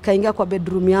 Nikaingia kwa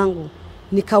bedroom yangu,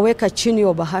 nikaweka chini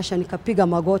ya bahasha, nikapiga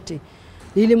magoti.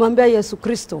 Nilimwambia Yesu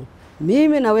Kristo,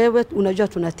 mimi na wewe unajua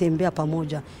tunatembea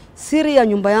pamoja. Siri ya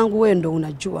nyumba yangu wewe ndo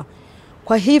unajua.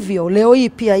 Kwa hivyo leo hii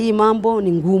pia hii mambo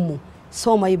ni ngumu.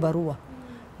 Soma hii barua.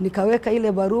 Nikaweka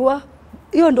ile barua,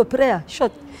 hiyo ndo prayer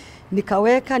short.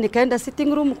 Nikaweka, nikaenda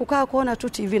sitting room kukaa kuona tu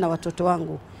TV na watoto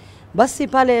wangu. Basi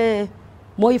pale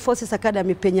Moi Forces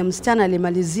Academy penye msichana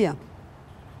alimalizia,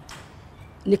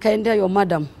 nikaendea yo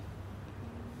madam.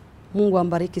 Mungu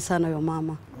ambariki sana yo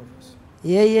mama.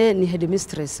 Yeye ni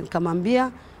headmistress.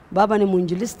 Nikamwambia baba ni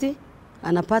mwinjilisti,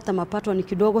 anapata mapato ni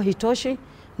kidogo, hitoshi,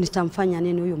 nitamfanya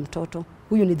nini huyu mtoto?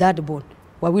 Huyu ni third born,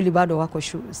 wawili bado wako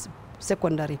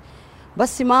secondary.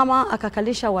 Basi mama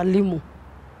akakalisha walimu.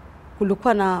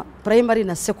 Kulikuwa na primary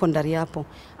na secondary hapo.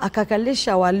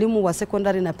 Akakalisha walimu wa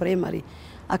secondary na primary.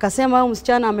 Akasema huyu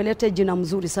msichana ameleta jina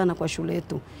mzuri sana kwa shule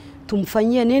yetu,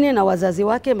 tumfanyie nini? Na wazazi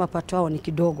wake mapato yao ni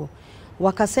kidogo.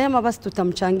 Wakasema basi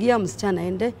tutamchangia msichana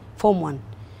ende form 1.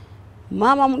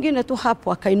 Mama mwingine tu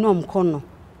hapo akainua mkono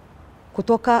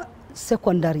kutoka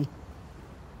secondary,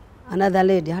 another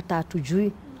lady hata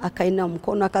hatujui, akainua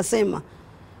mkono akasema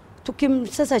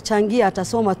sasa changia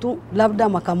atasoma tu labda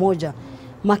mwaka moja,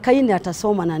 makaini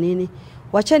atasoma na nini,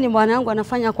 wacheni bwana yangu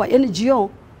anafanya kwa NGO,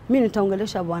 mimi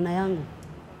nitaongelesha bwana yangu.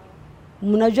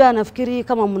 Mnajua, nafikiri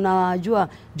kama mnajua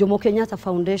Jomo Kenyatta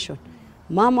Foundation,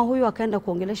 mama huyu akaenda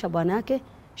kuongelesha bwana yake.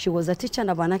 She was a teacher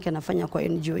na bwana yake anafanya kwa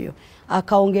NGO hiyo.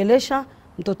 Akaongelesha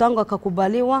mtoto wangu,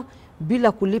 akakubaliwa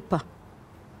bila kulipa,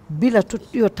 bila tu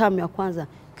hiyo tamu ya kwanza.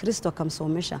 Kristo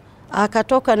akamsomesha,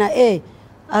 akatoka na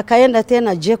akaenda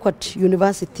tena JKUAT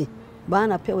University.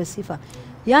 Bana pewe sifa.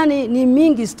 Yani ni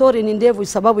mingi, story ni ndefu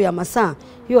sababu ya masaa.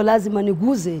 Hiyo lazima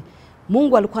niguze.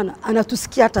 Mungu alikuwa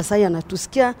anatusikia, hata sasa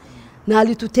anatusikia. na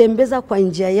alitutembeza kwa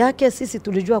njia yake. Sisi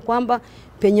tulijua kwamba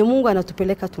penye Mungu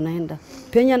anatupeleka tunaenda,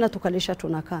 penye anatukalisha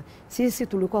tunakaa. Sisi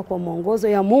tulikuwa kwa mwongozo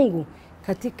ya Mungu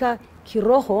katika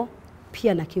kiroho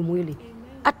pia na kimwili.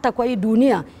 Hata kwa hii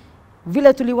dunia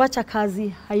vile tuliwacha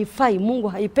kazi haifai, Mungu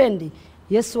haipendi,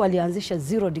 Yesu alianzisha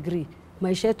 0 degree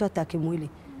maisha yetu hata kimwili.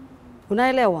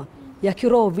 Unaelewa? Ya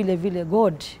kiroho vile vile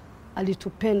God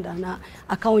alitupenda na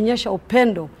akaonyesha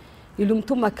upendo,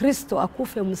 ilimtuma Kristo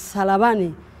akufe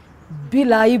msalabani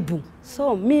bila aibu.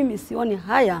 So mimi sioni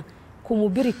haya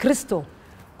kumhubiri Kristo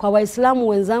kwa Waislamu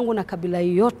wenzangu na kabila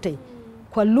yote.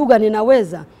 Kwa lugha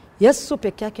ninaweza, Yesu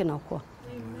peke yake anaokoa.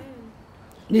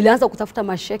 Nilianza kutafuta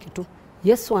masheki tu,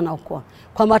 Yesu anaokoa.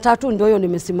 Kwa matatu ndio hiyo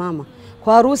nimesimama.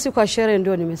 Kwa harusi, kwa sherehe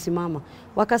ndio nimesimama.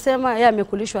 Wakasema yeye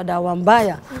amekulishwa dawa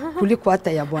mbaya kuliko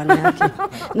hata ya bwana yake.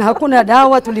 Na hakuna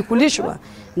dawa tulikulishwa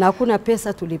na hakuna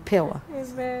pesa tulipewa.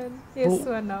 Amen.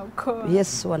 Yesu anaokoa.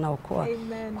 Yesu anaokoa.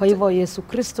 Kwa hivyo Yesu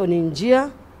Kristo ni njia,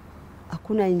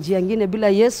 hakuna njia nyingine bila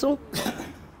Yesu.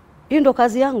 Hii ndo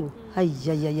kazi yangu.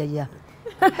 Hayayayaya.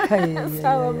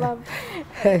 Sawa mama.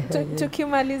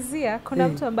 Tukimalizia, kuna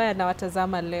mtu ambaye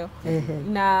anawatazama leo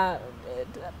na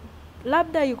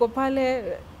labda yuko pale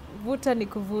vuta ni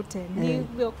kuvute,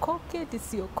 niokoke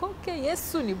nisiokoke,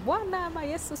 Yesu ni Bwana ama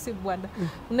Yesu si Bwana.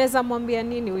 Unaweza mwambia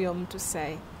nini huyo mtu sasa?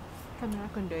 Kamera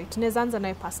yako ndio. Tunaweza anza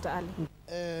naye Pastor Ali.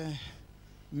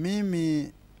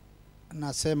 Mimi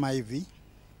nasema hivi,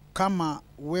 kama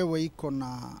wewe iko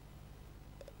na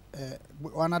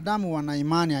wanadamu wana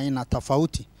imani aina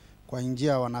tofauti, kwa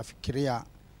njia wanafikiria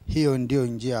hiyo ndio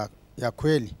njia ya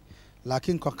kweli,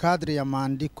 lakini kwa kadri ya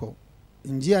maandiko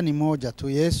njia ni moja tu,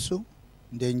 Yesu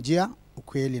ndiye njia,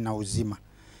 ukweli na uzima.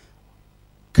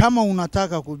 Kama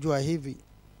unataka kujua hivi,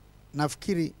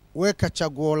 nafikiri weka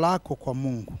chaguo lako kwa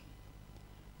Mungu.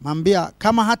 Mwambia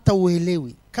kama hata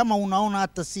uelewi, kama unaona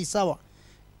hata si sawa,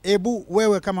 ebu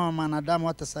wewe kama mwanadamu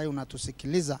hata sasa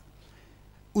unatusikiliza,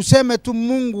 useme tu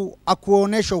Mungu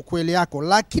akuonesha ukweli yako.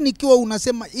 Lakini ikiwa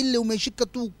unasema ile umeshika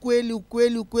tu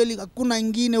ukweli, hakuna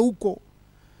ingine huko,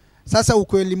 sasa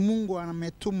ukweli Mungu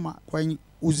ametuma kwa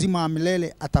uzima wa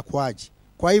milele atakuaje?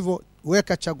 Kwa hivyo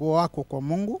weka chaguo wako kwa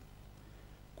Mungu.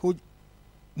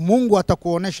 Mungu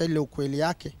atakuonesha ile ukweli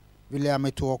yake vile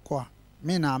ametuokoa.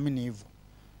 Mimi naamini hivyo.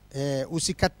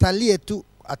 Usikatalie tu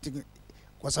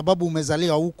kwa sababu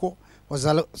umezaliwa huko,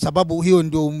 kwa sababu hiyo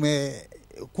ndio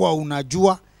umekuwa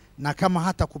unajua, na kama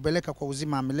hata kupeleka kwa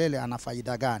uzima wa milele ana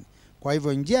faida gani? Kwa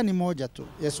hivyo njia ni moja tu,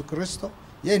 Yesu Kristo.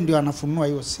 Yeye ndio anafunua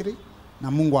hiyo siri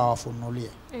na Mungu awafunulie.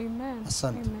 Amen.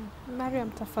 Asante. Amen. Mariam,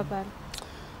 tafadhali.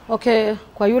 Okay,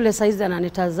 kwa yule saizi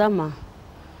ananitazama,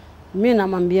 mimi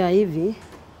namwambia hivi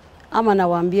ama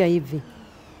nawaambia hivi.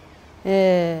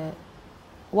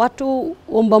 Watu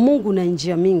omba Mungu na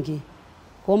njia mingi.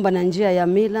 Kuomba na njia ya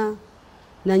mila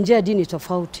na njia ya dini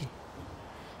tofauti.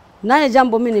 Naye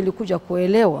jambo mimi nilikuja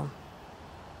kuelewa,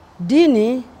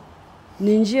 dini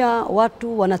ni njia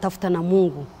watu wanatafuta na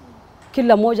Mungu.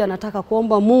 Kila mmoja anataka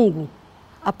kuomba Mungu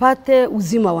apate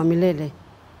uzima wa milele.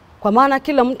 Kwa maana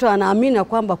kila mtu anaamini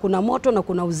kwamba kuna moto na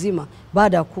kuna uzima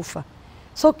baada ya kufa.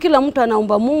 So kila mtu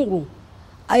anaomba Mungu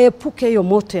aepuke hiyo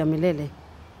moto ya milele.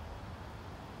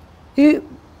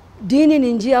 Dini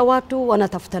ni njia watu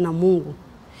wanatafuta na Mungu.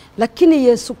 Lakini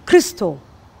Yesu Kristo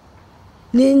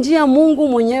ni njia Mungu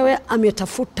mwenyewe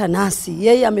ametafuta nasi.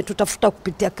 Yeye ametutafuta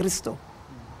kupitia Kristo.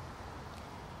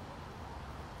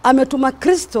 Ametuma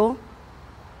Kristo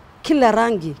kila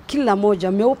rangi, kila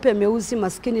moja, meupe, meusi,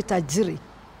 maskini, tajiri.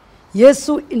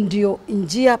 Yesu ndio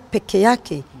njia peke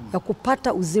yake ya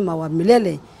kupata uzima wa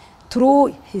milele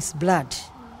through his blood.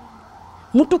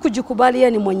 Mtu kujikubali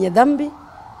yeye ni mwenye dhambi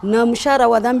na mshahara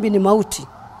wa dhambi ni mauti.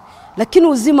 Lakini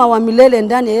uzima wa milele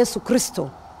ndani ya Yesu Kristo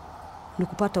ni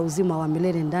kupata uzima wa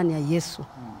milele ndani ya Yesu.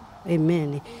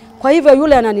 Amen. Kwa hivyo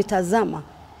yule ananitazama,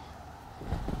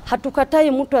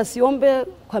 hatukatai mtu asiombe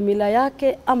kwa mila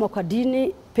yake ama kwa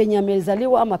dini penye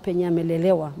amezaliwa ama penye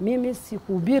amelelewa. Mimi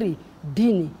sikuhubiri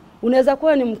dini. Unaweza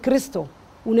kuwa ni Mkristo,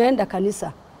 unaenda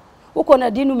kanisa. Uko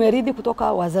na dini umerithi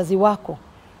kutoka wazazi wako.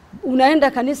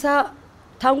 Unaenda kanisa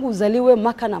tangu uzaliwe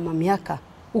maka na mamiaka.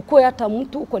 Uko hata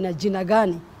mtu uko na jina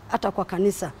gani hata kwa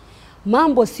kanisa.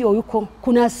 Mambo sio yuko,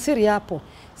 kuna siri hapo.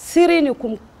 Siri ni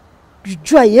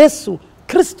kumjua Yesu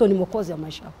Kristo ni mwokozi wa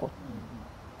maisha yako.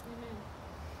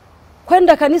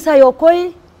 Kwenda kanisa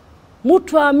yokoi,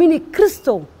 mtu aamini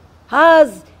Kristo has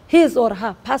his or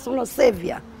her personal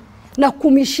savior na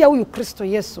kumishia huyu Kristo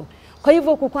Yesu. Kwa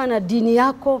hivyo kukuwa na dini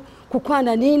yako, kukuwa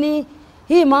na nini,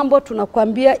 hii mambo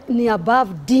tunakwambia ni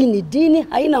above dini. Dini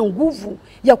haina nguvu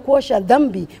ya kuosha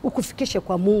dhambi ukufikishe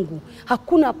kwa Mungu.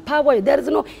 Hakuna power, there is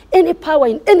no any power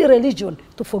in any religion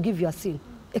to forgive your sin.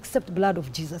 except blood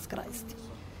of Jesus Christ.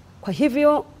 Kwa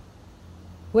hivyo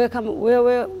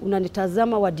wewe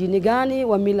unanitazama wa dini gani,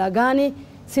 wa mila gani,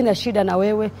 sina shida na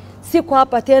wewe. Siko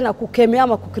hapa tena kukemea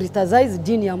ama kukriticize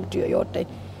dini ya mtu yoyote.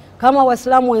 Kama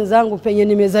Waislamu wenzangu penye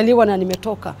nimezaliwa na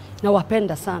nimetoka, na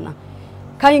wapenda sana.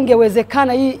 Kama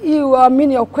ingewezekana hii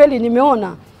waamini ya kweli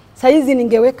nimeona, saizi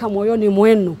ningeweka moyoni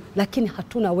mwenu, lakini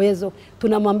hatuna uwezo.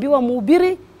 Tunamwambiwa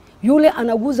mhubiri yule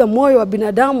anaguza moyo wa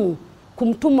binadamu,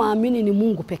 kumtuma amini ni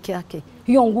Mungu peke yake.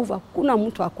 Hiyo nguvu hakuna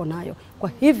mtu ako nayo.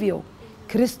 Kwa hivyo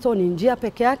Kristo ni njia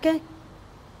peke yake.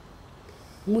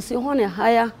 Msione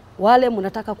haya wale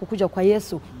mnataka kukuja kwa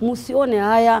Yesu, msione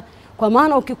haya, kwa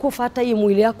maana ukikufa hata hii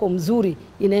mwili yako mzuri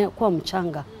inakuwa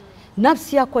mchanga.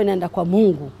 Nafsi yako inaenda kwa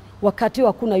Mungu, wakati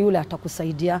hakuna yule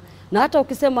atakusaidia, na hata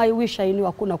ukisema I wish I knew,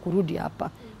 hakuna kurudi hapa.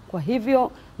 Kwa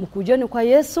hivyo mkujeni kwa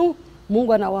Yesu,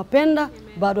 Mungu anawapenda.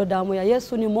 Bado damu ya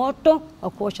Yesu ni moto wa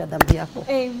kuosha dhambi yako.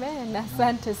 Amen.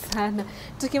 Asante sana.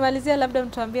 Tukimalizia labda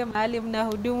mtuambie mahali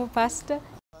mnahudumu pastor.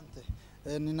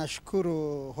 Asante.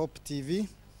 Ninashukuru Hope TV.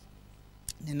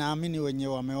 Ninaamini wenye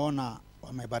wameona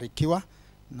wamebarikiwa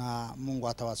na Mungu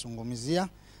atawazungumzia,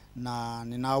 na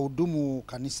ninahudumu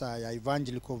kanisa ya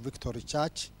Evangelical Victory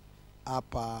Church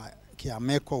hapa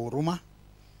Kiameko Huruma.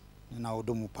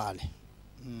 Ninahudumu pale.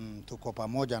 Tuko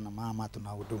pamoja na mama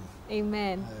tunahudumu.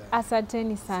 Amen.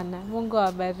 Asanteni sana. Mungu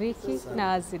awabariki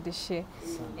na azidishe.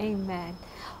 Amen.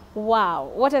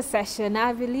 Wow, what a session.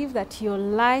 I believe that your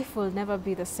life will never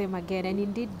be the same again. And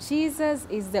indeed, Jesus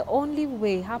is the only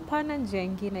way. Hapana njia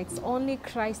ingine. It's only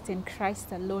Christ and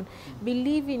Christ alone.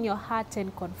 Believe in your heart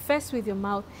and confess with your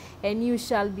mouth, and you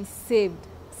shall be saved.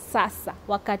 Sasa,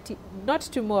 wakati, not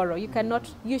tomorrow.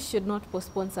 You should not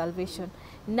postpone salvation.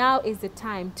 Now is the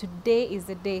time. Today is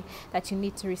the day that you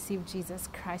need to receive Jesus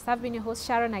Christ. I've been your host,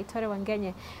 Sharon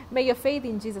Wangenye. May your faith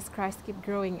in Jesus Christ keep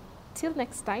growing. Till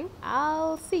next time,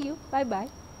 I'll see you. Bye-bye.